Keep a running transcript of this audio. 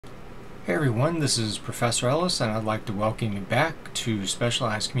Hey everyone, this is Professor Ellis, and I'd like to welcome you back to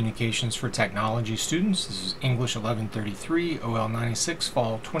Specialized Communications for Technology students. This is English 1133, OL 96,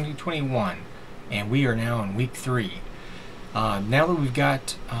 Fall 2021, and we are now in week 3. Now that we've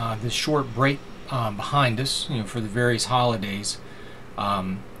got this short break behind us, for the various holidays,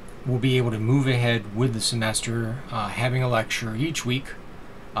 we'll be able to move ahead with the semester, having a lecture each week,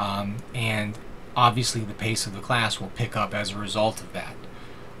 and obviously the pace of the class will pick up as a result of that.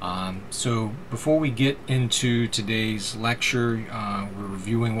 So before we get into today's lecture, we're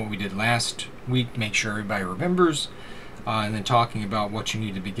reviewing what we did last week, make sure everybody remembers, and then talking about what you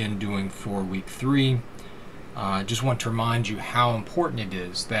need to begin doing for week 3. Just want to remind you how important it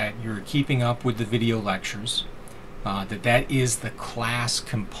is that you're keeping up with the video lectures, that is the class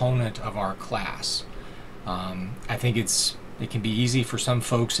component of our class. I think it can be easy for some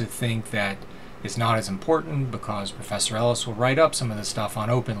folks to think that it's not as important because Professor Ellis will write up some of the stuff on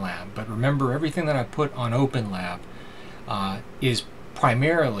OpenLab. But remember, everything that I put on OpenLab is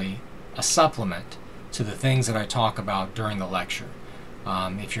primarily a supplement to the things that I talk about during the lecture.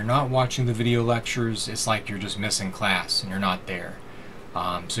 If you're not watching the video lectures, it's like you're just missing class and you're not there.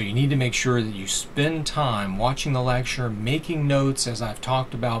 So you need to make sure that you spend time watching the lecture, making notes, as I've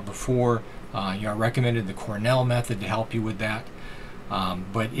talked about before. I recommended the Cornell method to help you with that.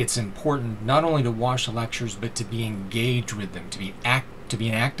 But it's important not only to watch the lectures, but to be engaged with them, to be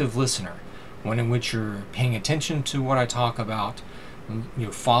an active listener, one in which you're paying attention to what I talk about.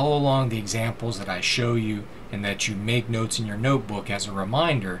 Follow along the examples that I show you, and that you make notes in your notebook as a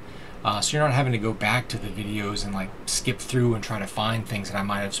reminder, so you're not having to go back to the videos and skip through and try to find things that I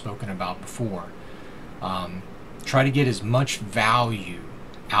might have spoken about before. Try to get as much value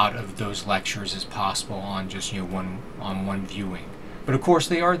out of those lectures as possible on just one viewing. But of course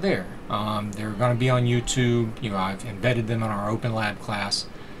they are there. They're going to be on YouTube. I've embedded them in our OpenLab class,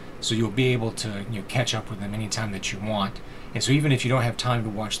 so you'll be able to catch up with them anytime that you want. And so even if you don't have time to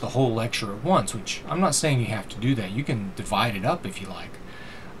watch the whole lecture at once, which I'm not saying you have to do that, you can divide it up if you like.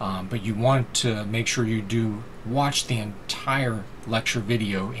 But you want to make sure you do watch the entire lecture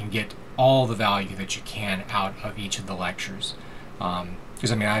video and get all the value that you can out of each of the lectures.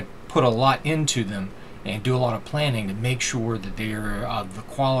 Because I put a lot into them and do a lot of planning to make sure that they're of the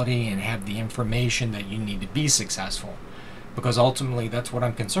quality and have the information that you need to be successful. Because ultimately that's what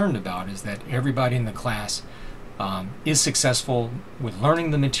I'm concerned about, is that everybody in the class is successful with learning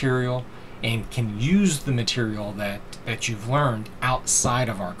the material and can use the material that you've learned outside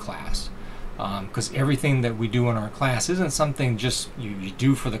of our class. Because everything that we do in our class isn't something just you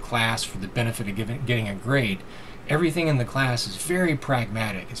do for the class for the benefit of getting a grade. Everything in the class is very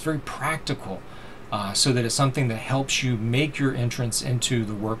pragmatic, it's very practical. So that it's something that helps you make your entrance into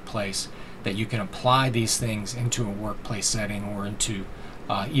the workplace, that you can apply these things into a workplace setting or into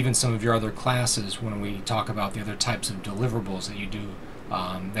even some of your other classes when we talk about the other types of deliverables that you do,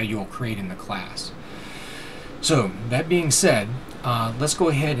 that you'll create in the class. So that being said, let's go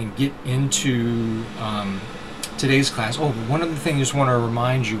ahead and get into today's class. Oh, one other thing I just want to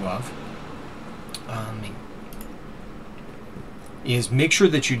remind you of is make sure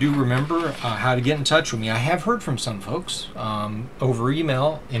that you do remember how to get in touch with me. I have heard from some folks over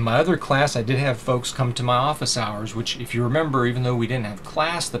email. In my other class, I did have folks come to my office hours, which, if you remember, even though we didn't have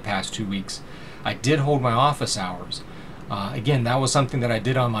class the past 2 weeks, I did hold my office hours. Again, that was something that I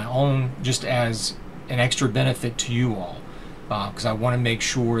did on my own just as an extra benefit to you all, because I want to make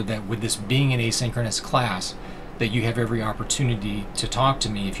sure that with this being an asynchronous class, that you have every opportunity to talk to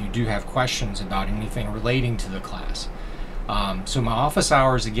me if you do have questions about anything relating to the class. So my office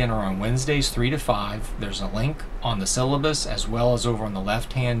hours again are on Wednesdays 3 to 5. There's a link on the syllabus as well as over on the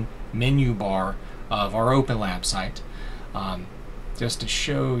left-hand menu bar of our OpenLab site. Just to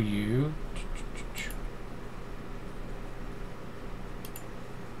show you,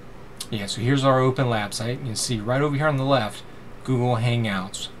 so here's our OpenLab site. You can see right over here on the left, Google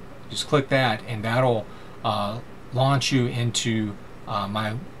Hangouts. Just click that and that'll launch you into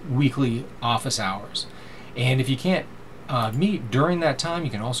my weekly office hours. And if you can't meet during that time, you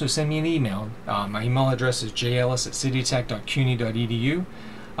can also send me an email. My email address is jellis@citytech.cuny.edu.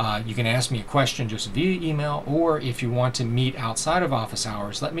 You can ask me a question just via email, or if you want to meet outside of office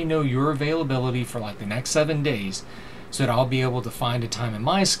hours, let me know your availability for the next 7 days, so that I'll be able to find a time in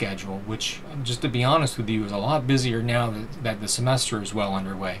my schedule, which, just to be honest with you, is a lot busier now that the semester is well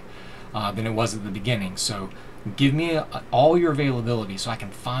underway than it was at the beginning. So give me all your availability so I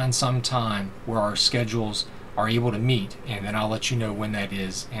can find some time where our schedules are able to meet, and then I'll let you know when that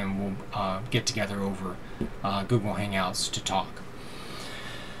is, and we'll get together over Google Hangouts to talk.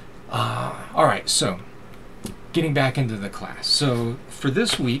 Alright, so getting back into the class. So for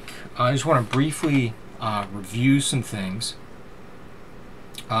this week, I just want to briefly review some things.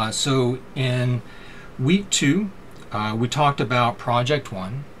 So in week 2, we talked about project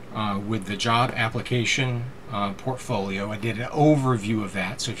 1 with the job application portfolio. I did an overview of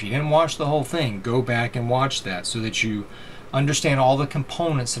that. So if you didn't watch the whole thing, go back and watch that so that you understand all the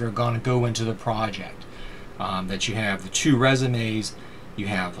components that are going to go into the project. That you have the 2 resumes, you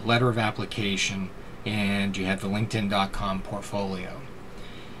have a letter of application, and you have the LinkedIn.com portfolio.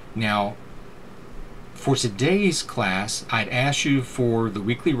 Now, for today's class, I'd ask you for the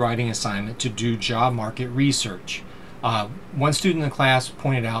weekly writing assignment to do job market research. One student in the class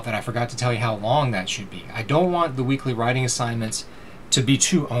pointed out that I forgot to tell you how long that should be. I don't want the weekly writing assignments to be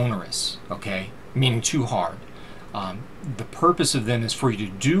too onerous, okay? Meaning too hard. The purpose of them is for you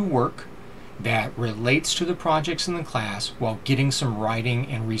to do work that relates to the projects in the class while getting some writing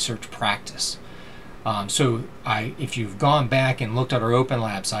and research practice. So if you've gone back and looked at our Open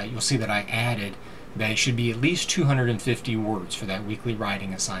Lab site, you'll see that I added that it should be at least 250 words for that weekly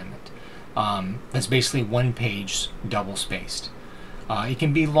writing assignment. That's basically 1 page double spaced. It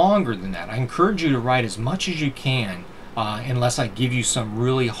can be longer than that. I encourage you to write as much as you can unless I give you some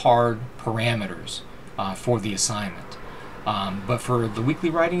really hard parameters for the assignment. But for the weekly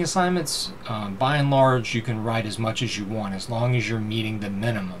writing assignments, by and large, you can write as much as you want as long as you're meeting the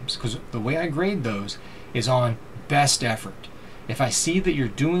minimums. Because the way I grade those is on best effort. If I see that you're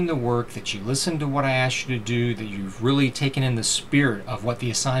doing the work, that you listen to what I asked you to do, that you've really taken in the spirit of what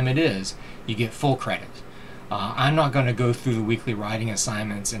the assignment is, you get full credit. I'm not going to go through the weekly writing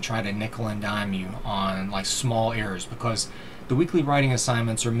assignments and try to nickel and dime you on like small errors, because the weekly writing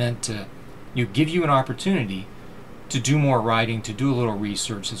assignments are meant to give you an opportunity to do more writing, to do a little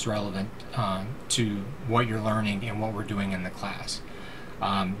research that's relevant to what you're learning and what we're doing in the class.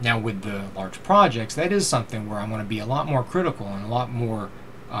 Now with the large projects, that is something where I'm going to be a lot more critical and a lot more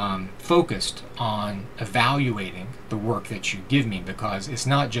focused on evaluating the work that you give me, because it's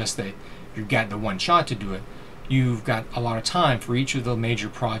not just that you've got the one shot to do it. You've got a lot of time for each of the major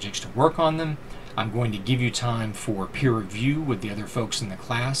projects to work on them. I'm going to give you time for peer review with the other folks in the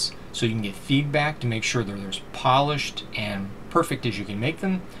class so you can get feedback to make sure they're as polished and perfect as you can make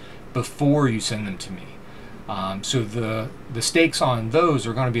them before you send them to me. So the stakes on those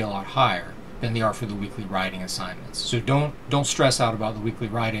are going to be a lot higher than they are for the weekly writing assignments. So don't stress out about the weekly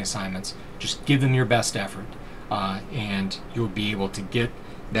writing assignments. Just give them your best effort, and you'll be able to get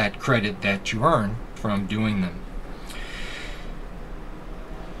that credit that you earn from doing them.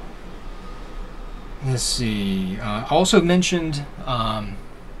 Let's see. I also mentioned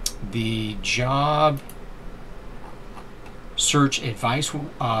the job search advice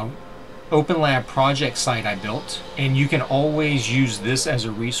Open Lab project site I built, and you can always use this as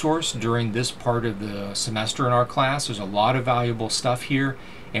a resource during this part of the semester in our class. There's a lot of valuable stuff here,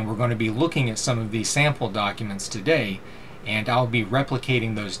 and we're going to be looking at some of these sample documents today, and I'll be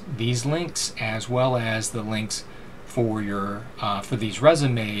replicating these links as well as the links for your for these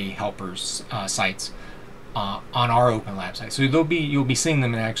resume helpers sites on our Open Lab site. So you'll be seeing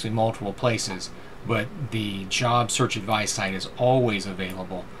them in actually multiple places, but the job search advice site is always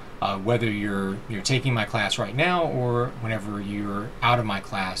available, whether you're taking my class right now or whenever you're out of my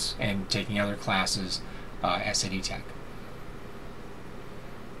class and taking other classes at City Tech.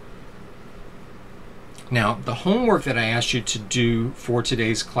 Now, the homework that I asked you to do for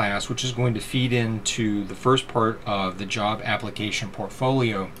today's class, which is going to feed into the first part of the job application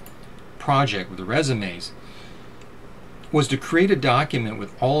portfolio project with the resumes, was to create a document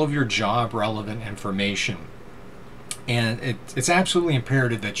with all of your job relevant information. And it's absolutely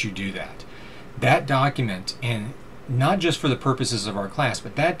imperative that you do that. That document, and not just for the purposes of our class,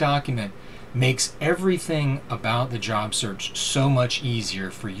 but that document makes everything about the job search so much easier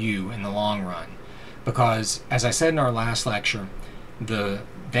for you in the long run. Because, as I said in our last lecture,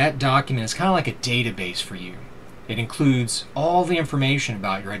 that document is kind of like a database for you. It includes all the information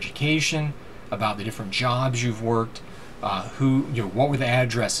about your education, about the different jobs you've worked, what were the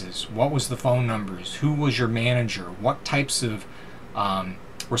addresses, what was the phone numbers, who was your manager, what types of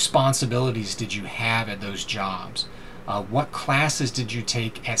responsibilities did you have at those jobs, what classes did you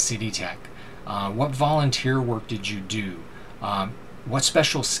take at City Tech, what volunteer work did you do, what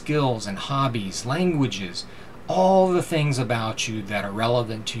special skills and hobbies, languages, all the things about you that are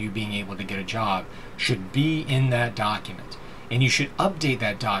relevant to you being able to get a job should be in that document. And you should update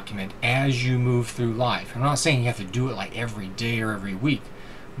that document as you move through life. I'm not saying you have to do it like every day or every week,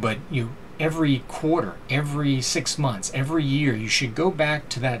 but every quarter, every 6 months, every year, you should go back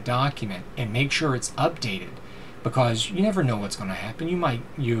to that document and make sure it's updated, because you never know what's going to happen.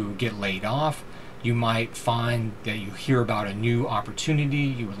 You get laid off. You might find that you hear about a new opportunity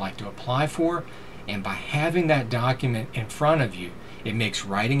you would like to apply for, and by having that document in front of you, it makes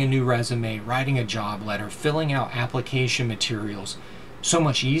writing a new resume, writing a job letter, filling out application materials so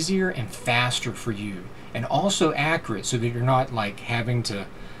much easier and faster for you, and also accurate, so that you're not like having to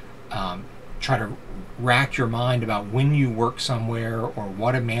try to rack your mind about when you work somewhere or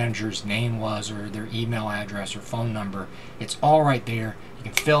what a manager's name was or their email address or phone number. It's all right there. You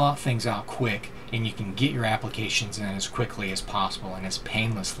can fill out things out quick, and you can get your applications in as quickly as possible and as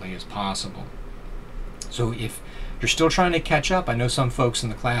painlessly as possible. So if you're still trying to catch up, I know some folks in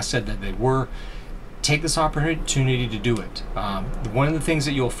the class said that they were, take this opportunity to do it. One of the things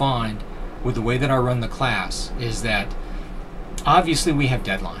that you'll find with the way that I run the class is that obviously we have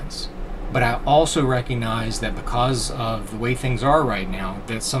deadlines, but I also recognize that because of the way things are right now,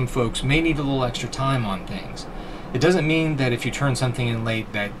 that some folks may need a little extra time on things. It doesn't mean that if you turn something in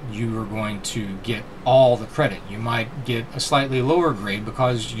late that you are going to get all the credit. You might get a slightly lower grade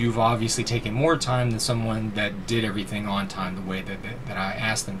because you've obviously taken more time than someone that did everything on time the way that I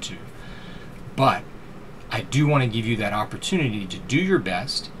asked them to. But I do want to give you that opportunity to do your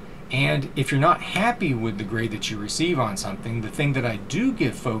best, and if you're not happy with the grade that you receive on something, the thing that I do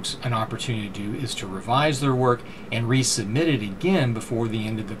give folks an opportunity to do is to revise their work and resubmit it again before the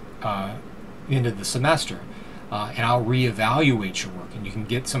end of the semester. And I'll reevaluate your work, and you can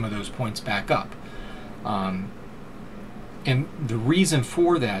get some of those points back up. And the reason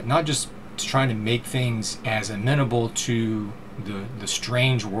for that, not just trying to make things as amenable to the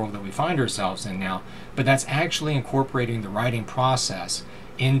strange world that we find ourselves in now, but that's actually incorporating the writing process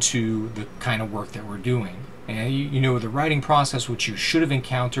into the kind of work that we're doing. And you know, the writing process, which you should have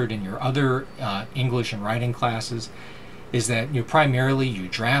encountered in your other English and writing classes, is that primarily you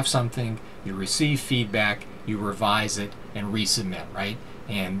draft something, you receive feedback, you revise it and resubmit, right?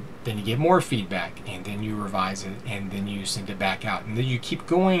 And then you get more feedback, and then you revise it, and then you send it back out. And then you keep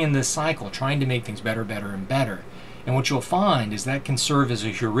going in this cycle, trying to make things better, better, and better. And what you'll find is that can serve as a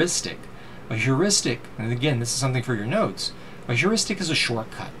heuristic. A heuristic, and again, this is something for your notes, a heuristic is a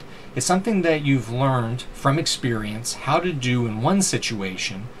shortcut. It's something that you've learned from experience how to do in one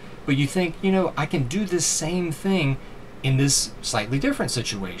situation, but you think, I can do this same thing in this slightly different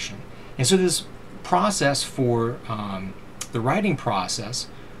situation. And so this process for the writing process,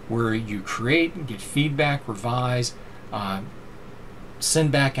 where you create, get feedback, revise,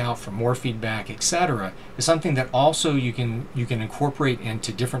 send back out for more feedback, etc., is something that also you can incorporate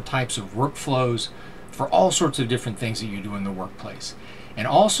into different types of workflows for all sorts of different things that you do in the workplace. And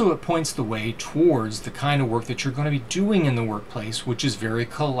also it points the way towards the kind of work that you're going to be doing in the workplace, which is very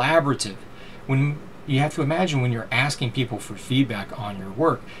collaborative. When you have to imagine, when you're asking people for feedback on your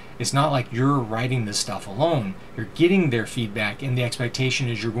work, it's not like you're writing this stuff alone. You're getting their feedback, and the expectation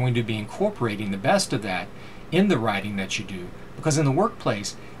is you're going to be incorporating the best of that in the writing that you do. Because in the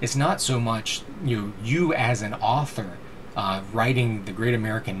workplace, it's not so much you as an author writing the great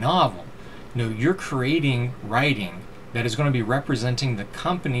American novel. No, you're creating writing that is going to be representing the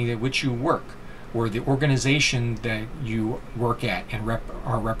company at which you work, or the organization that you work at and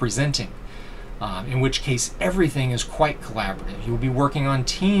are representing. In which case everything is quite collaborative. You'll be working on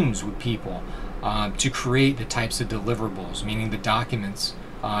teams with people to create the types of deliverables, meaning the documents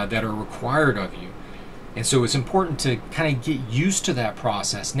that are required of you. And so it's important to kind of get used to that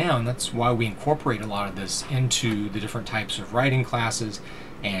process now, and that's why we incorporate a lot of this into the different types of writing classes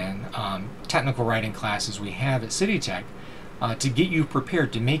and technical writing classes we have at City Tech, to get you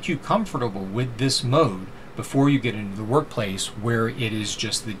prepared, to make you comfortable with this mode before you get into the workplace, where it is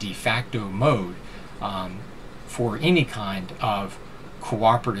just the de facto mode for any kind of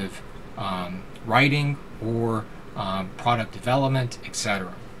cooperative writing or product development,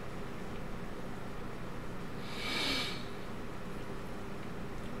 etc.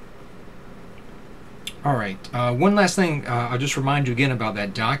 All right, one last thing, I'll just remind you again about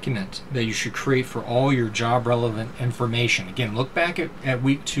that document that you should create for all your job relevant information. Again, look back at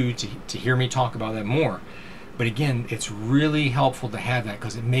week 2 to hear me talk about that more. But again, it's really helpful to have that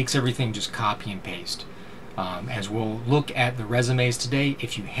because it makes everything just copy and paste. As we'll look at the resumes today,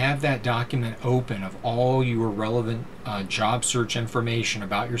 if you have that document open of all your relevant job search information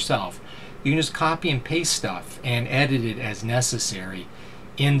about yourself, you can just copy and paste stuff and edit it as necessary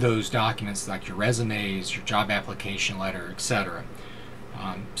in those documents, like your resumes, your job application letter, etc.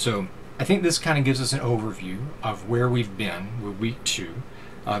 So I think this kind of gives us an overview of where we've been with week 2.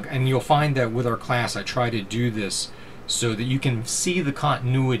 And you'll find that with our class, I try to do this so that you can see the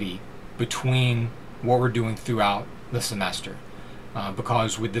continuity between what we're doing throughout the semester.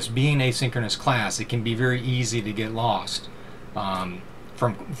 Because with this being asynchronous class, it can be very easy to get lost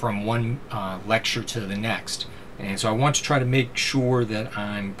from one lecture to the next. And so I want to try to make sure that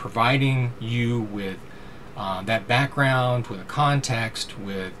I'm providing you with that background, with a context,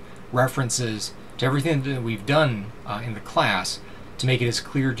 with references to everything that we've done in the class, to make it as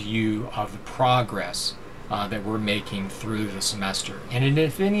clear to you of the progress that we're making through the semester. And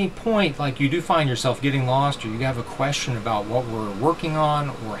if at any point, like, you do find yourself getting lost, or you have a question about what we're working on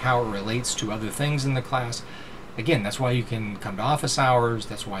or how it relates to other things in the class, again, that's why you can come to office hours,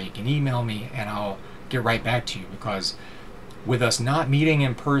 that's why you can email me, and I'll get right back to you. Because with us not meeting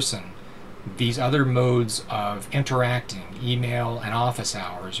in person, these other modes of interacting, email and office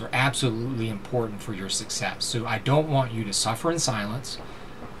hours, are absolutely important for your success. So I don't want you to suffer in silence.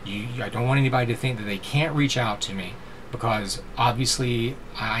 I don't want anybody to think that they can't reach out to me, because obviously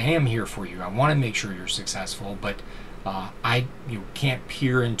I am here for you. I want to make sure you're successful, but you can't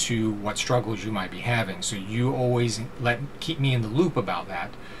peer into what struggles you might be having. So you always keep me in the loop about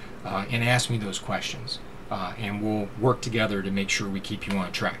that, and ask me those questions, and we'll work together to make sure we keep you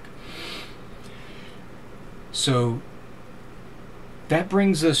on track. So that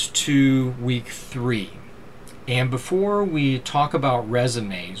brings us to week 3. And before we talk about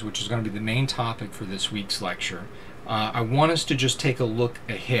resumes, which is going to be the main topic for this week's lecture, I want us to just take a look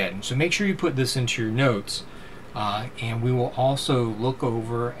ahead. So make sure you put this into your notes, and we will also look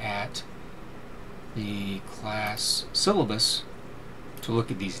over at the class syllabus to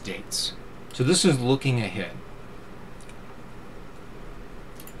look at these dates. So this is looking ahead.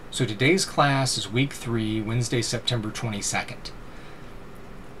 So today's class is week 3, Wednesday, September 22nd.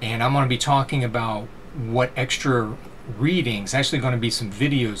 And I'm going to be talking about what extra readings, actually going to be some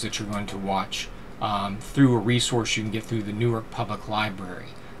videos that you're going to watch through a resource you can get through the Newark Public Library.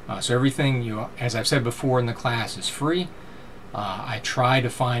 So everything, as I've said before in the class, is free. I try to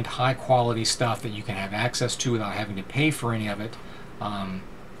find high quality stuff that you can have access to without having to pay for any of it.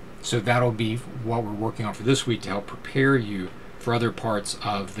 So that'll be what we're working on for this week to help prepare you for other parts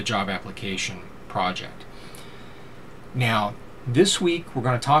of the job application project. Now, this week we're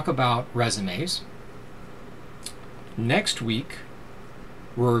going to talk about resumes. Next week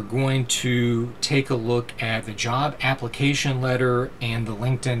we're going to take a look at the job application letter and the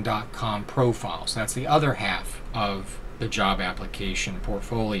LinkedIn.com profile. So that's the other half of the job application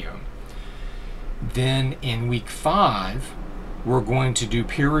portfolio. Then in week 5 we're going to do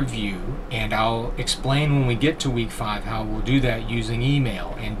peer review, and I'll explain when we get to week 5 how we'll do that using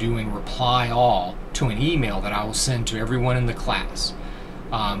email and doing reply all to an email that I will send to everyone in the class.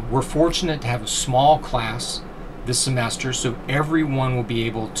 We're fortunate to have a small class this semester, so everyone will be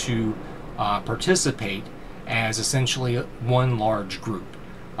able to participate as essentially one large group,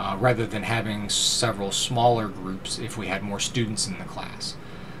 rather than having several smaller groups if we had more students in the class.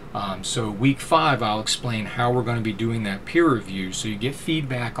 So week 5 I'll explain how we're going to be doing that peer review, so you get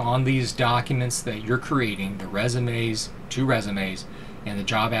feedback on these documents that you're creating, the resumes, 2 resumes, and the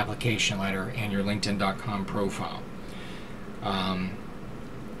job application letter and your LinkedIn.com profile. And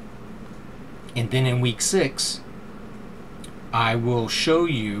then in week 6 I will show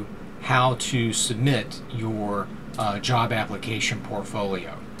you how to submit your job application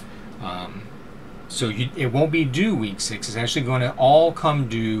portfolio. So it won't be due week 6. It's actually going to all come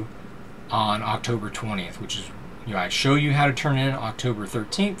due on October 20th, which is, I show you how to turn in October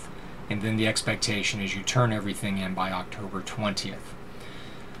 13th, and then the expectation is you turn everything in by October 20th.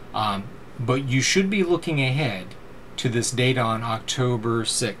 But you should be looking ahead to this date on October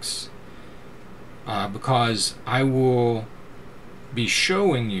 6th, because I will be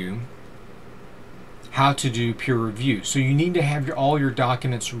showing you how to do peer review. So you need to have all your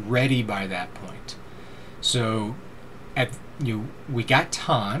documents ready by that point. So we got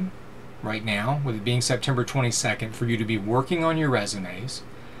time right now, with it being September 22nd, for you to be working on your resumes.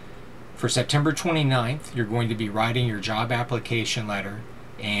 For September 29th, you're going to be writing your job application letter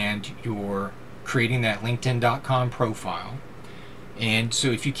and you're creating that LinkedIn.com profile. And so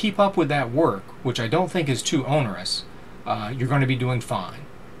if you keep up with that work, which I don't think is too onerous, you're going to be doing fine.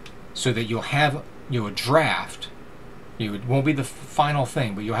 So that you'll have a draft. It won't be the final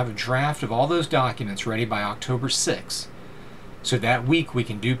thing, but you'll have a draft of all those documents ready by October 6th. So that week we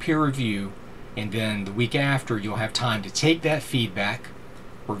can do peer review, and then the week after you'll have time to take that feedback,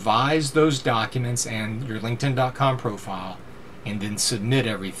 revise those documents and your LinkedIn.com profile, and then submit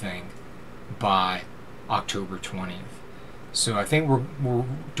everything by October 20th. So I think we're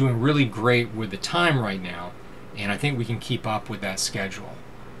doing really great with the time right now, and I think we can keep up with that schedule.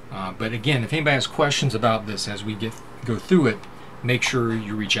 But again, if anybody has questions about this as we go through it, make sure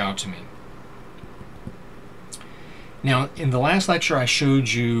you reach out to me. Now, in the last lecture I showed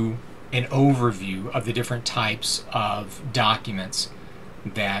you an overview of the different types of documents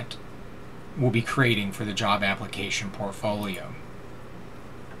that we'll be creating for the job application portfolio.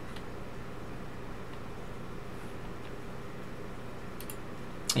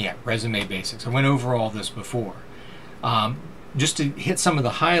 Yeah, resume basics. I went over all this before. Just to hit some of the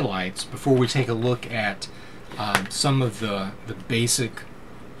highlights before we take a look at some of the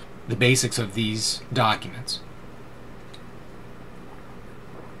basics of these documents.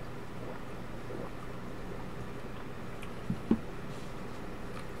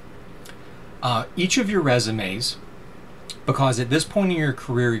 Each of your resumes, because at this point in your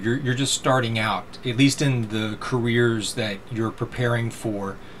career you're just starting out, at least in the careers that you're preparing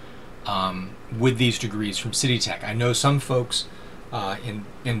for with these degrees from City Tech. I know some folks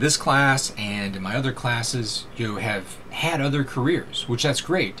in this class and in my other classes, you have had other careers, which that's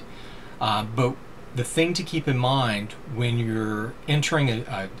great. But the thing to keep in mind when you're entering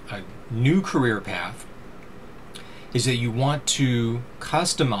a new career path is that you want to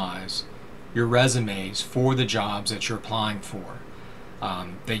customize your resumes for the jobs that you're applying for.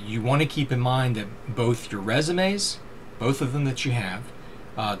 That you want to keep in mind that both your resumes, both of them that you have,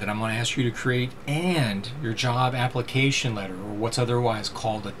 that I'm going to ask you to create, and your job application letter, or what's otherwise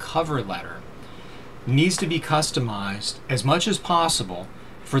called a cover letter, needs to be customized as much as possible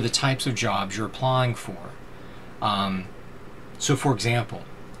for the types of jobs you're applying for. So for example,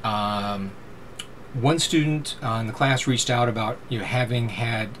 one student in the class reached out about having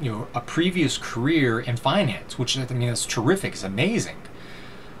had a previous career in finance, which I mean that's terrific, it's amazing.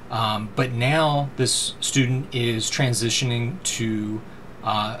 But now this student is transitioning to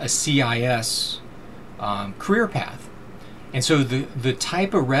a CIS career path, and so the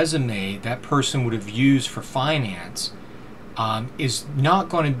type of resume that person would have used for finance is not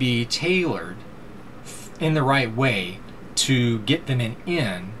going to be tailored in the right way to get them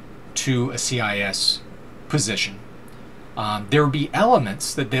in to a CIS position. There will be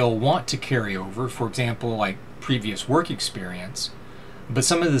elements that they'll want to carry over, for example, like previous work experience, but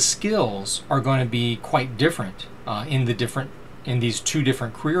some of the skills are going to be quite different in these two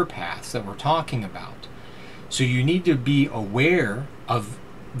different career paths that we're talking about. So you need to be aware of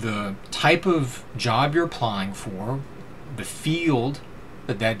the type of job you're applying for, the field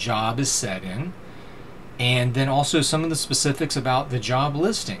that that job is set in, and then also some of the specifics about the job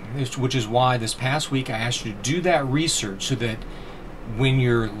listing, which is why this past week I asked you to do that research so that when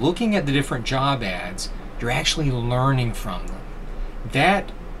you're looking at the different job ads, you're actually learning from them.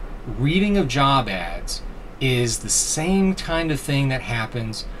 That reading of job ads is the same kind of thing that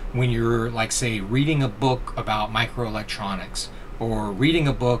happens when you're, like, say, reading a book about microelectronics or reading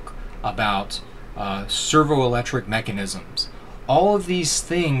a book about servoelectric mechanisms. All of these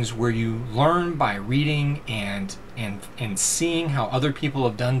things where you learn by reading and seeing how other people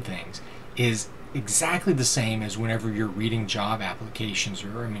have done things is exactly the same as whenever you're reading job applications,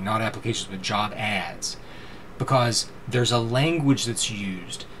 or I mean not applications but job ads, because there's a language that's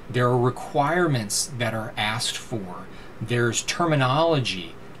used, there are requirements that are asked for, there's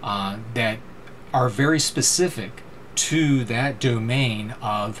terminology that are very specific to that domain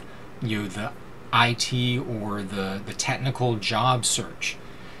of the IT or the technical job search.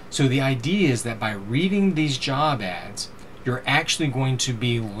 So the idea is that by reading these job ads, you're actually going to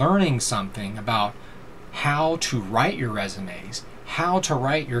be learning something about how to write your resumes, how to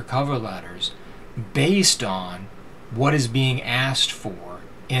write your cover letters based on what is being asked for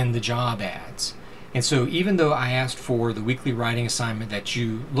in the job ads. And so even though I asked for the weekly writing assignment that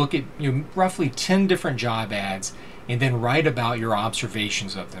you look at roughly 10 different job ads and then write about your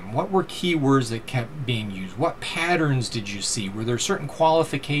observations of them. What were keywords that kept being used? What patterns did you see? Were there certain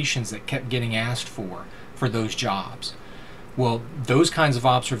qualifications that kept getting asked for those jobs? Well, those kinds of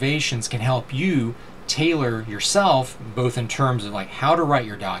observations can help you tailor yourself, both in terms of like how to write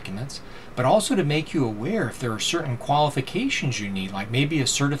your documents, but also to make you aware if there are certain qualifications you need, like maybe a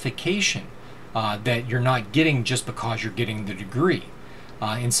certification that you're not getting just because you're getting the degree.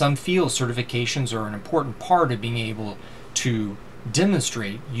 In some fields, certifications are an important part of being able to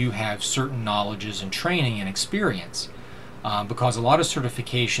demonstrate you have certain knowledges and training and experience, because a lot of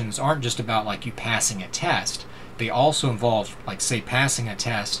certifications aren't just about like you passing a test. They also involve, like, say, passing a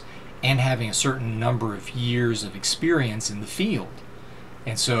test and having a certain number of years of experience in the field.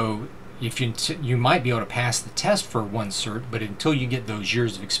 And so if you might be able to pass the test for one cert, but until you get those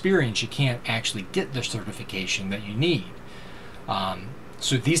years of experience, you can't actually get the certification that you need.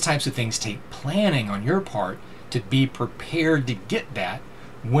 So these types of things take planning on your part to be prepared to get that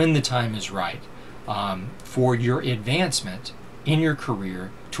when the time is right for your advancement in your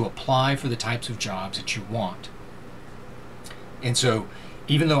career to apply for the types of jobs that you want. And so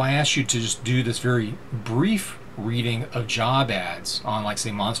even though I asked you to just do this very brief reading of job ads on, like,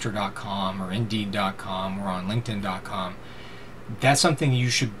 say, monster.com or indeed.com or on linkedin.com, that's something you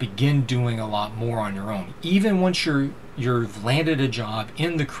should begin doing a lot more on your own. Even once you've landed a job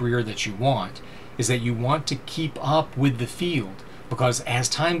in the career that you want, is that you want to keep up with the field, because as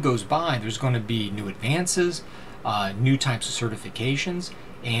time goes by, there's going to be new advances, new types of certifications,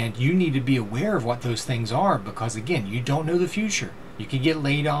 and you need to be aware of what those things are, because again, you don't know the future. You could get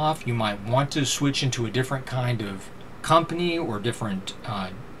laid off. You might want to switch into a different kind of company or different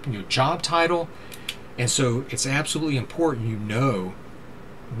job title. And so it's absolutely important you know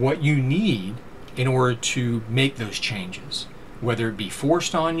what you need in order to make those changes, whether it be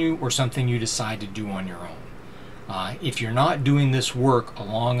forced on you or something you decide to do on your own. If you're not doing this work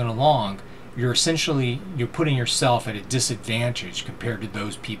along and along, you're putting yourself at a disadvantage compared to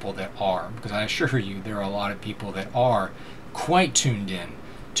those people that are, because I assure you there are a lot of people that are quite tuned in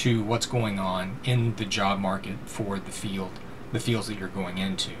to what's going on in the job market for the fields that you're going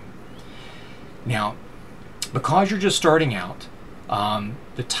into. Now, because you're just starting out,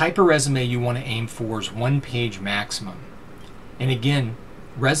 the type of resume you want to aim for is 1 page maximum. And again,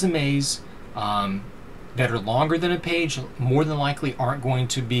 resumes that are longer than a page more than likely aren't going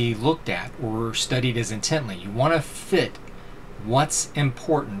to be looked at or studied as intently. You want to fit what's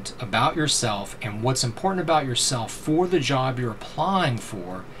important about yourself and what's important about yourself for the job you're applying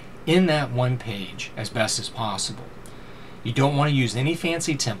for in that 1 page as best as possible. You don't want to use any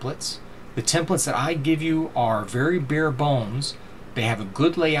fancy templates. The templates that I give you are very bare bones. They have a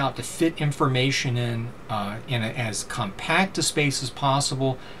good layout to fit information in as compact a space as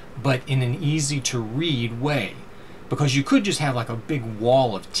possible, but in an easy to read way. Because you could just have like a big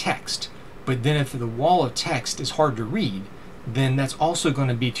wall of text, but then if the wall of text is hard to read, then that's also going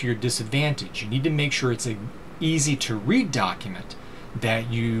to be to your disadvantage. You need to make sure it's an easy to read document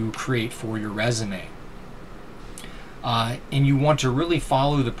that you create for your resume. And you want to really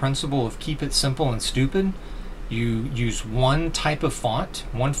follow the principle of keep it simple and stupid. You use one type of font,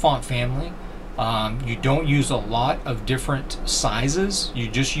 one font family. You don't use a lot of different sizes. You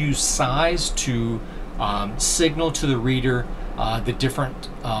just use size to signal to the reader the different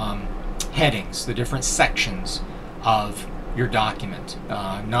headings, the different sections of your document,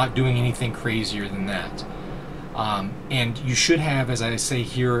 not doing anything crazier than that. And you should have, as I say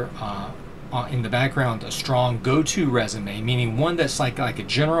here in the background, a strong go-to resume, meaning one that's like a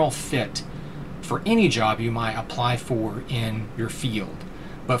general fit for any job you might apply for in your field.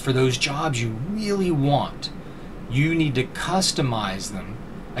 But for those jobs you really want, you need to customize them.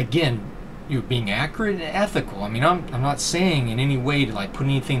 Again, you're being accurate and ethical. I mean, I'm not saying in any way to like put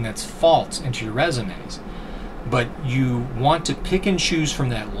anything that's false into your resumes, but you want to pick and choose from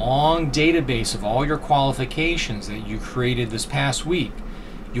that long database of all your qualifications that you created this past week.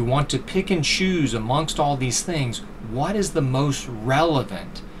 You want to pick and choose amongst all these things what is the most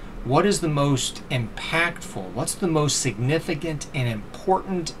relevant, what is the most impactful, what's the most significant and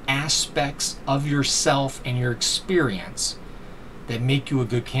important aspects of yourself and your experience that make you a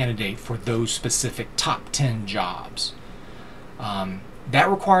good candidate for those specific top 10 jobs. That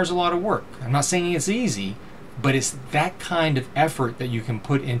requires a lot of work. I'm not saying it's easy, but it's that kind of effort that you can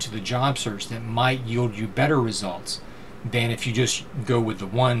put into the job search that might yield you better results than if you just go with the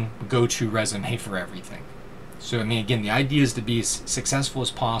one go-to resume for everything. So, I mean, again, the idea is to be as successful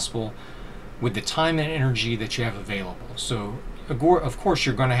as possible with the time and energy that you have available. So, of course,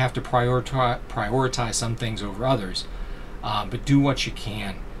 you're going to have to prioritize some things over others, but do what you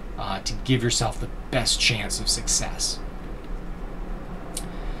can to give yourself the best chance of success.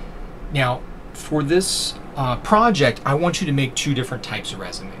 Now, for this project, I want you to make 2 different types of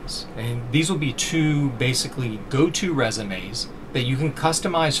resumes. And these will be 2 basically go-to resumes that you can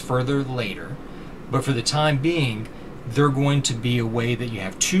customize further later. But for the time being, they're going to be a way that you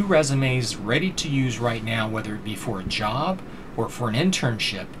have 2 resumes ready to use right now, whether it be for a job or for an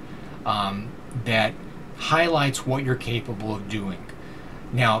internship, that highlights what you're capable of doing.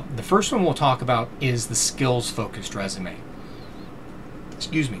 Now, the first one we'll talk about is the skills-focused resume.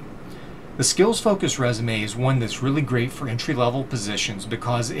 Excuse me. The skills-focused resume is one that's really great for entry-level positions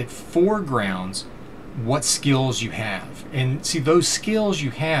because it foregrounds what skills you have. And see, those skills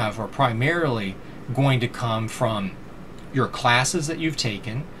you have are primarily going to come from your classes that you've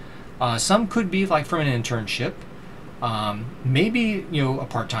taken. Some could be like from an internship, maybe a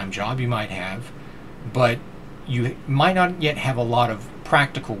part-time job you might have, but you might not yet have a lot of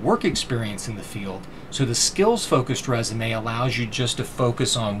practical work experience in the field. So the skills-focused resume allows you just to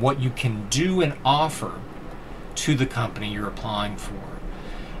focus on what you can do and offer to the company you're applying for.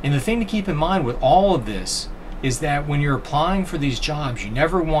 And the thing to keep in mind with all of this is that when you're applying for these jobs, you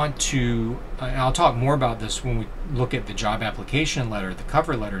never want to, and I'll talk more about this when we look at the job application letter, the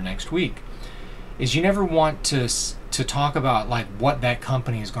cover letter next week, is you never want to talk about like what that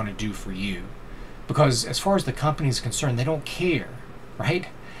company is going to do for you. Because as far as the company is concerned, they don't care, right?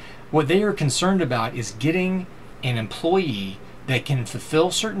 What they are concerned about is getting an employee that can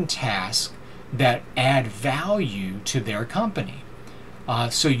fulfill certain tasks that add value to their company.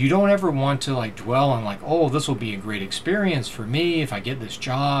 So you don't ever want to like dwell on like, oh, this will be a great experience for me. If I get this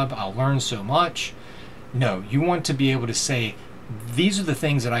job, I'll learn so much. No, you want to be able to say, these are the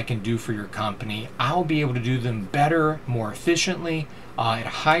things that I can do for your company. I'll be able to do them better, more efficiently, at a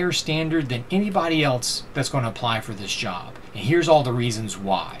higher standard than anybody else that's going to apply for this job. And here's all the reasons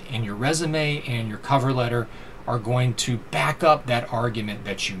why. And your resume and your cover letter are going to back up that argument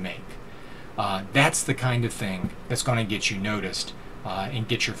that you make. That's the kind of thing that's going to get you noticed and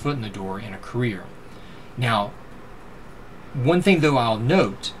get your foot in the door in a career. Now, one thing though I'll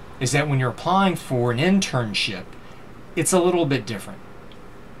note is that when you're applying for an internship, it's a little bit different.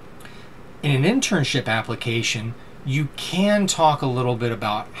 In an internship application, you can talk a little bit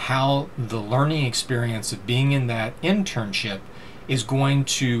about how the learning experience of being in that internship is going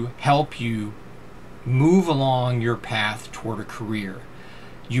to help you move along your path toward a career.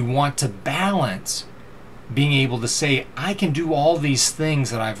 You want to balance being able to say, I can do all these things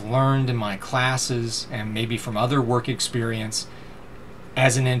that I've learned in my classes and maybe from other work experience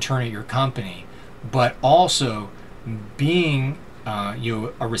as an intern at your company, but also being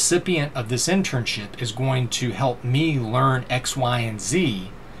a recipient of this internship is going to help me learn X, Y, and Z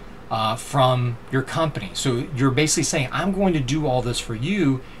from your company. So you're basically saying, I'm going to do all this for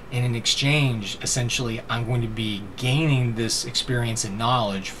you, and in exchange, essentially, I'm going to be gaining this experience and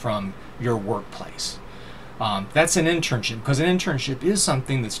knowledge from your workplace. That's an internship, because an internship is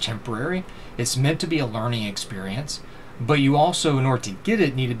something that's temporary. It's meant to be a learning experience, but you also, in order to get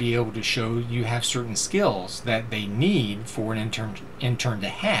it, need to be able to show you have certain skills that they need for an intern to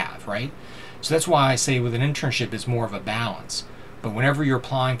have, right? So that's why I say with an internship, it's more of a balance. But whenever you're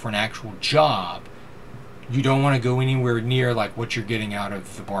applying for an actual job, you don't want to go anywhere near like what you're getting out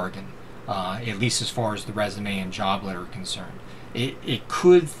of the bargain, at least as far as the resume and job letter are concerned. It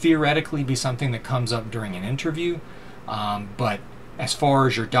could theoretically be something that comes up during an interview, but as far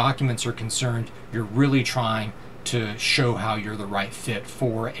as your documents are concerned, you're really trying to show how you're the right fit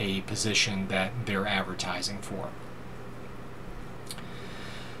for a position that they're advertising for.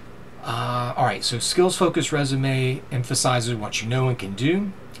 All right, so skills-focused resume emphasizes what you know and can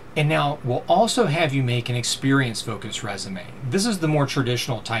do. And now we'll also have you make an experience-focused resume. This is the more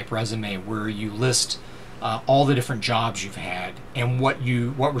traditional type resume where you list all the different jobs you've had and what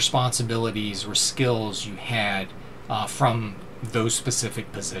responsibilities or skills you had from those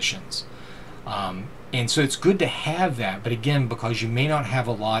specific positions. And so it's good to have that, but again, because you may not have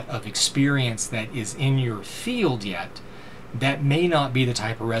a lot of experience that is in your field yet, that may not be the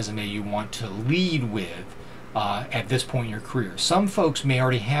type of resume you want to lead with at this point in your career. Some folks may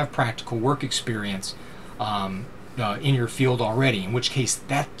already have practical work experience in your field already, in which case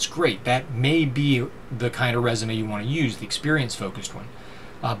that's great. That may be the kind of resume you want to use, the experience-focused one,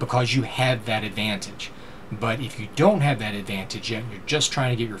 because you have that advantage. But if you don't have that advantage yet, and you're just trying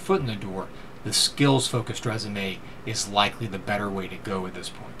to get your foot in the door, the skills-focused resume is likely the better way to go at this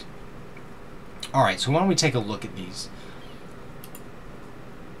point. All right, so why don't we take a look at these?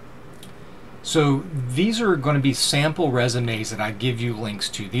 So these are going to be sample resumes that I give you links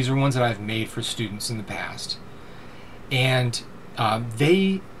to. These are ones that I've made for students in the past. And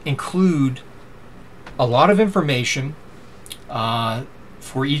they include a lot of information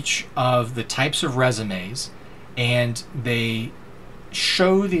for each of the types of resumes, and they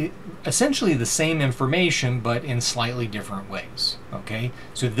show essentially the same information but in slightly different ways. Okay,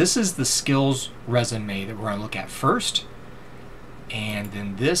 so this is the skills resume that we're going to look at first, and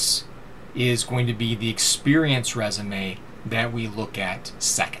then this is going to be the experience resume that we look at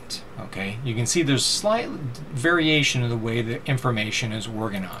second. Okay, you can see there's slight variation in the way the information is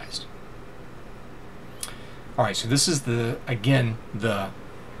organized. All right, so this is again the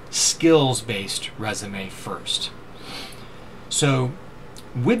skills-based resume first. So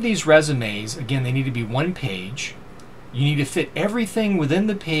with these resumes, again, they need to be one page. You need to fit everything within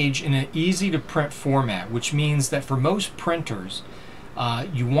the page in an easy-to-print format, which means that for most printers,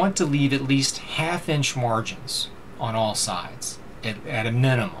 you want to leave at least half-inch margins on all sides at a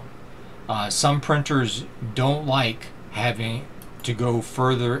minimum. Some printers don't like having to go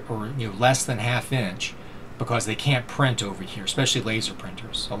further or less than half-inch because they can't print over here, especially laser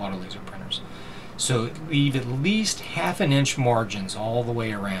printers, a lot of laser printers. So leave at least half-an-inch margins all the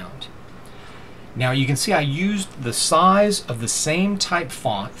way around. Now you can see I used the size of the same type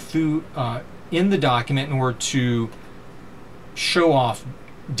font through in the document in order to show off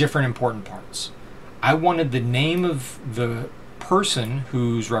different important parts. I wanted the name of the person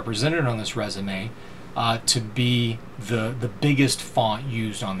who's represented on this resume to be the biggest font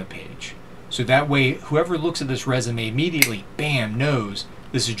used on the page. So that way whoever looks at this resume immediately, bam, knows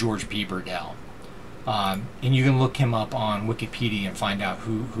this is George P. Burdell. And you can look him up on Wikipedia and find out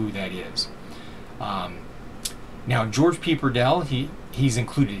who that is. Now George P. Burdell, he's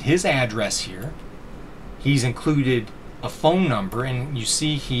included his address here. He's included a phone number, and you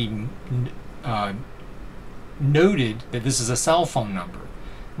see he noted that this is a cell phone number,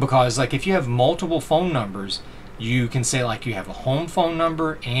 because like if you have multiple phone numbers, you can say like you have a home phone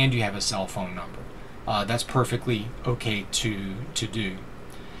number and you have a cell phone number. That's perfectly okay to do.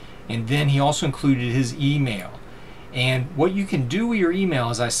 And then he also included his email. And what you can do with your email,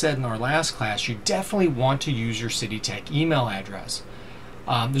 as I said in our last class, you definitely want to use your City Tech email address.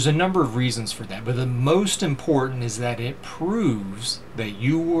 There's a number of reasons for that, but the most important is that it proves that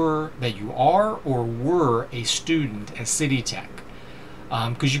you are or were a student at City Tech.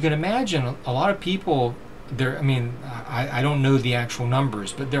 Because you can imagine a lot of people there. I mean, I don't know the actual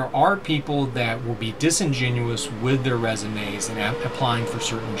numbers, but there are people that will be disingenuous with their resumes and applying for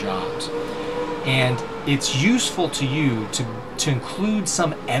certain jobs. And it's useful to you to include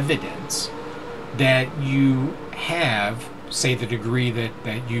some evidence that you have, say, the degree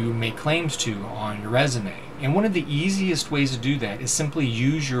that you make claims to on your resume. And one of the easiest ways to do that is simply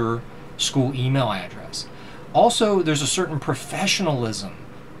use your school email address. Also, there's a certain professionalism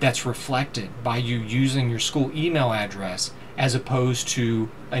that's reflected by you using your school email address as opposed to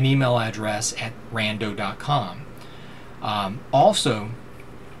an email address at rando.com. Also,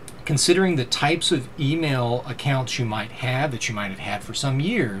 considering the types of email accounts you might have, that you might have had for some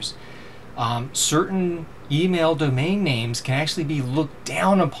years, certain email domain names can actually be looked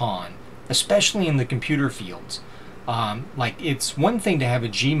down upon, especially in the computer fields. Like, it's one thing to have a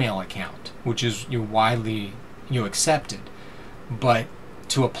Gmail account, which is widely accepted, but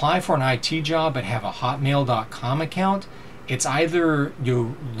to apply for an IT job and have a hotmail.com account, it's either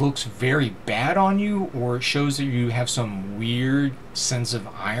looks very bad on you, or it shows that you have some weird sense of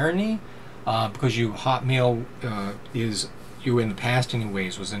irony, because Hotmail is, in the past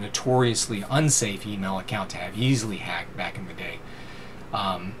anyways, was a notoriously unsafe email account to have easily hacked back in the day.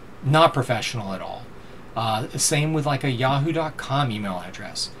 Not professional at all. Same with like a yahoo.com email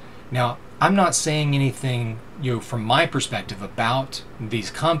address. Now, I'm not saying anything from my perspective about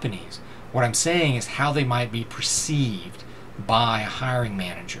these companies. What I'm saying is how they might be perceived by a hiring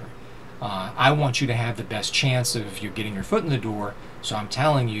manager. I want you to have the best chance of you getting your foot in the door, so I'm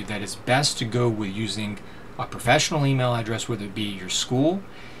telling you that it's best to go with using a professional email address, whether it be your school.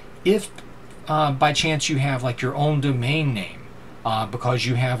 If by chance you have like your own domain name, because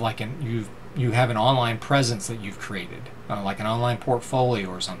you have like you have an online presence that you've created, like an online portfolio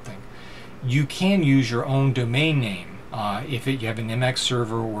or something, you can use your own domain name if you have an MX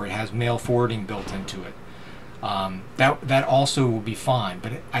server or it has mail forwarding built into it. That also will be fine,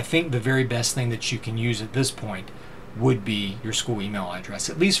 but I think the very best thing that you can use at this point would be your school email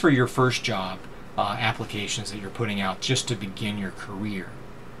address, at least for your first job applications that you're putting out just to begin your career.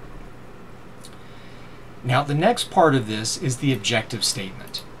 Now, the next part of this is the objective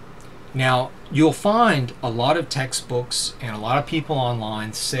statement. Now, you'll find a lot of textbooks and a lot of people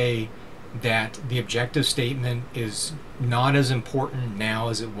online say that the objective statement is not as important now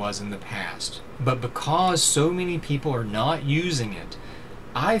as it was in the past. But because so many people are not using it,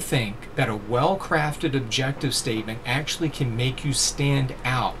 I think that a well-crafted objective statement actually can make you stand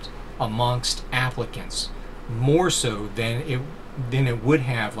out amongst applicants more so than it would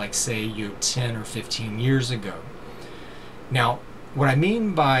have, like, say, 10 or 15 years ago. Now, what I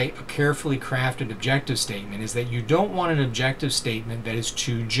mean by a carefully crafted objective statement is that you don't want an objective statement that is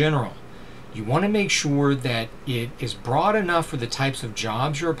too general. You want to make sure that it is broad enough for the types of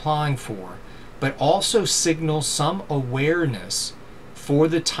jobs you're applying for, but also signals some awareness for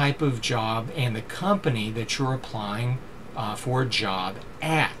the type of job and the company that you're applying for a job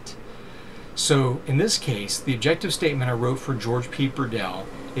at. So in this case, the objective statement I wrote for George P. Burdell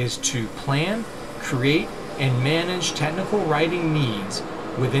is to plan, create, and manage technical writing needs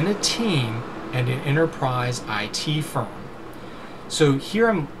within a team and an enterprise IT firm. So here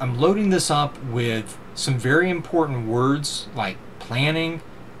I'm loading this up with some very important words like planning,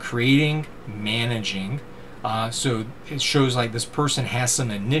 creating, managing. So it shows like this person has some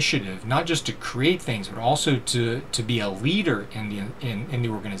initiative, not just to create things, but also to be a leader in the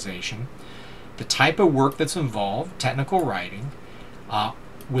organization. The type of work that's involved, technical writing,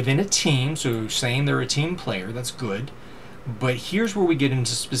 within a team, so saying they're a team player, that's good. But here's where we get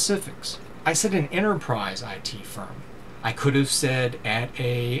into specifics. I said an enterprise IT firm. I could have said at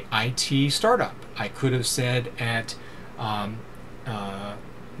a IT startup. I could have said at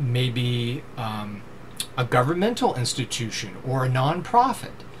maybe a governmental institution or a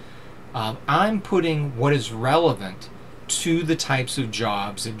nonprofit. I'm putting what is relevant to the types of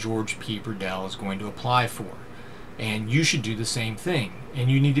jobs that George P. Burdell is going to apply for. And you should do the same thing.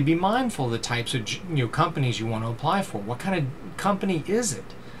 And you need to be mindful of the types of companies you want to apply for. What kind of company is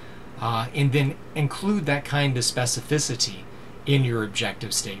it? And then include that kind of specificity in your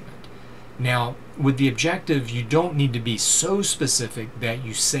objective statement. Now, with the objective, you don't need to be so specific that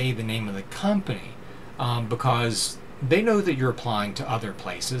you say the name of the company, because they know that you're applying to other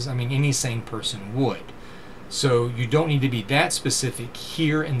places. I mean, any sane person would. So you don't need to be that specific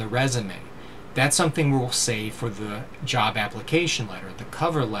here in the resume. That's something we'll say for the job application letter, the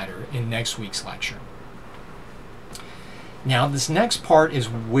cover letter, in next week's lecture. Now, this next part is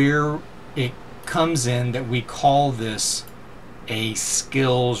where it comes in that we call this a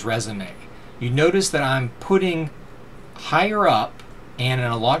skills resume. You notice that I'm putting higher up and in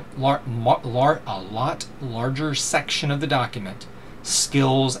a lot larger section of the document,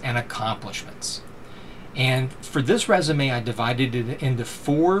 skills and accomplishments. And for this resume, I divided it into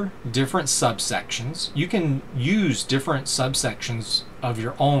 4 different subsections. You can use different subsections of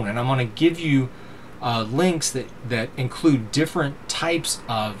your own, and I'm going to give you links that include different types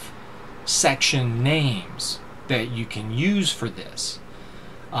of section names that you can use for this.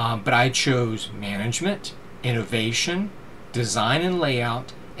 But I chose management, innovation, design and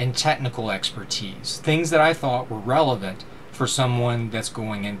layout, and technical expertise, things that I thought were relevant for someone that's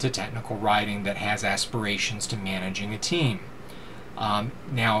going into technical writing that has aspirations to managing a team.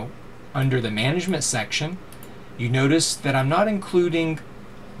 Now, under the management section, you notice that I'm not including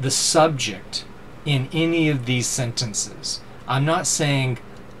the subject in any of these sentences. I'm not saying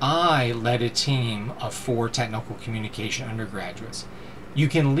I led a team of 4 technical communication undergraduates. You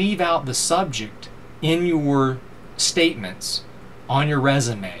can leave out the subject in your statements on your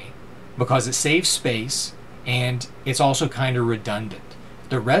resume because it saves space and it's also kind of redundant.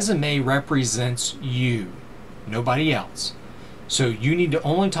 The resume represents you, nobody else. So you need to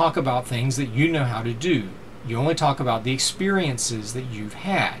only talk about things that you know how to do. You only talk about the experiences that you've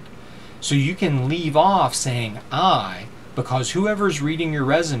had. So you can leave off saying I, because whoever's reading your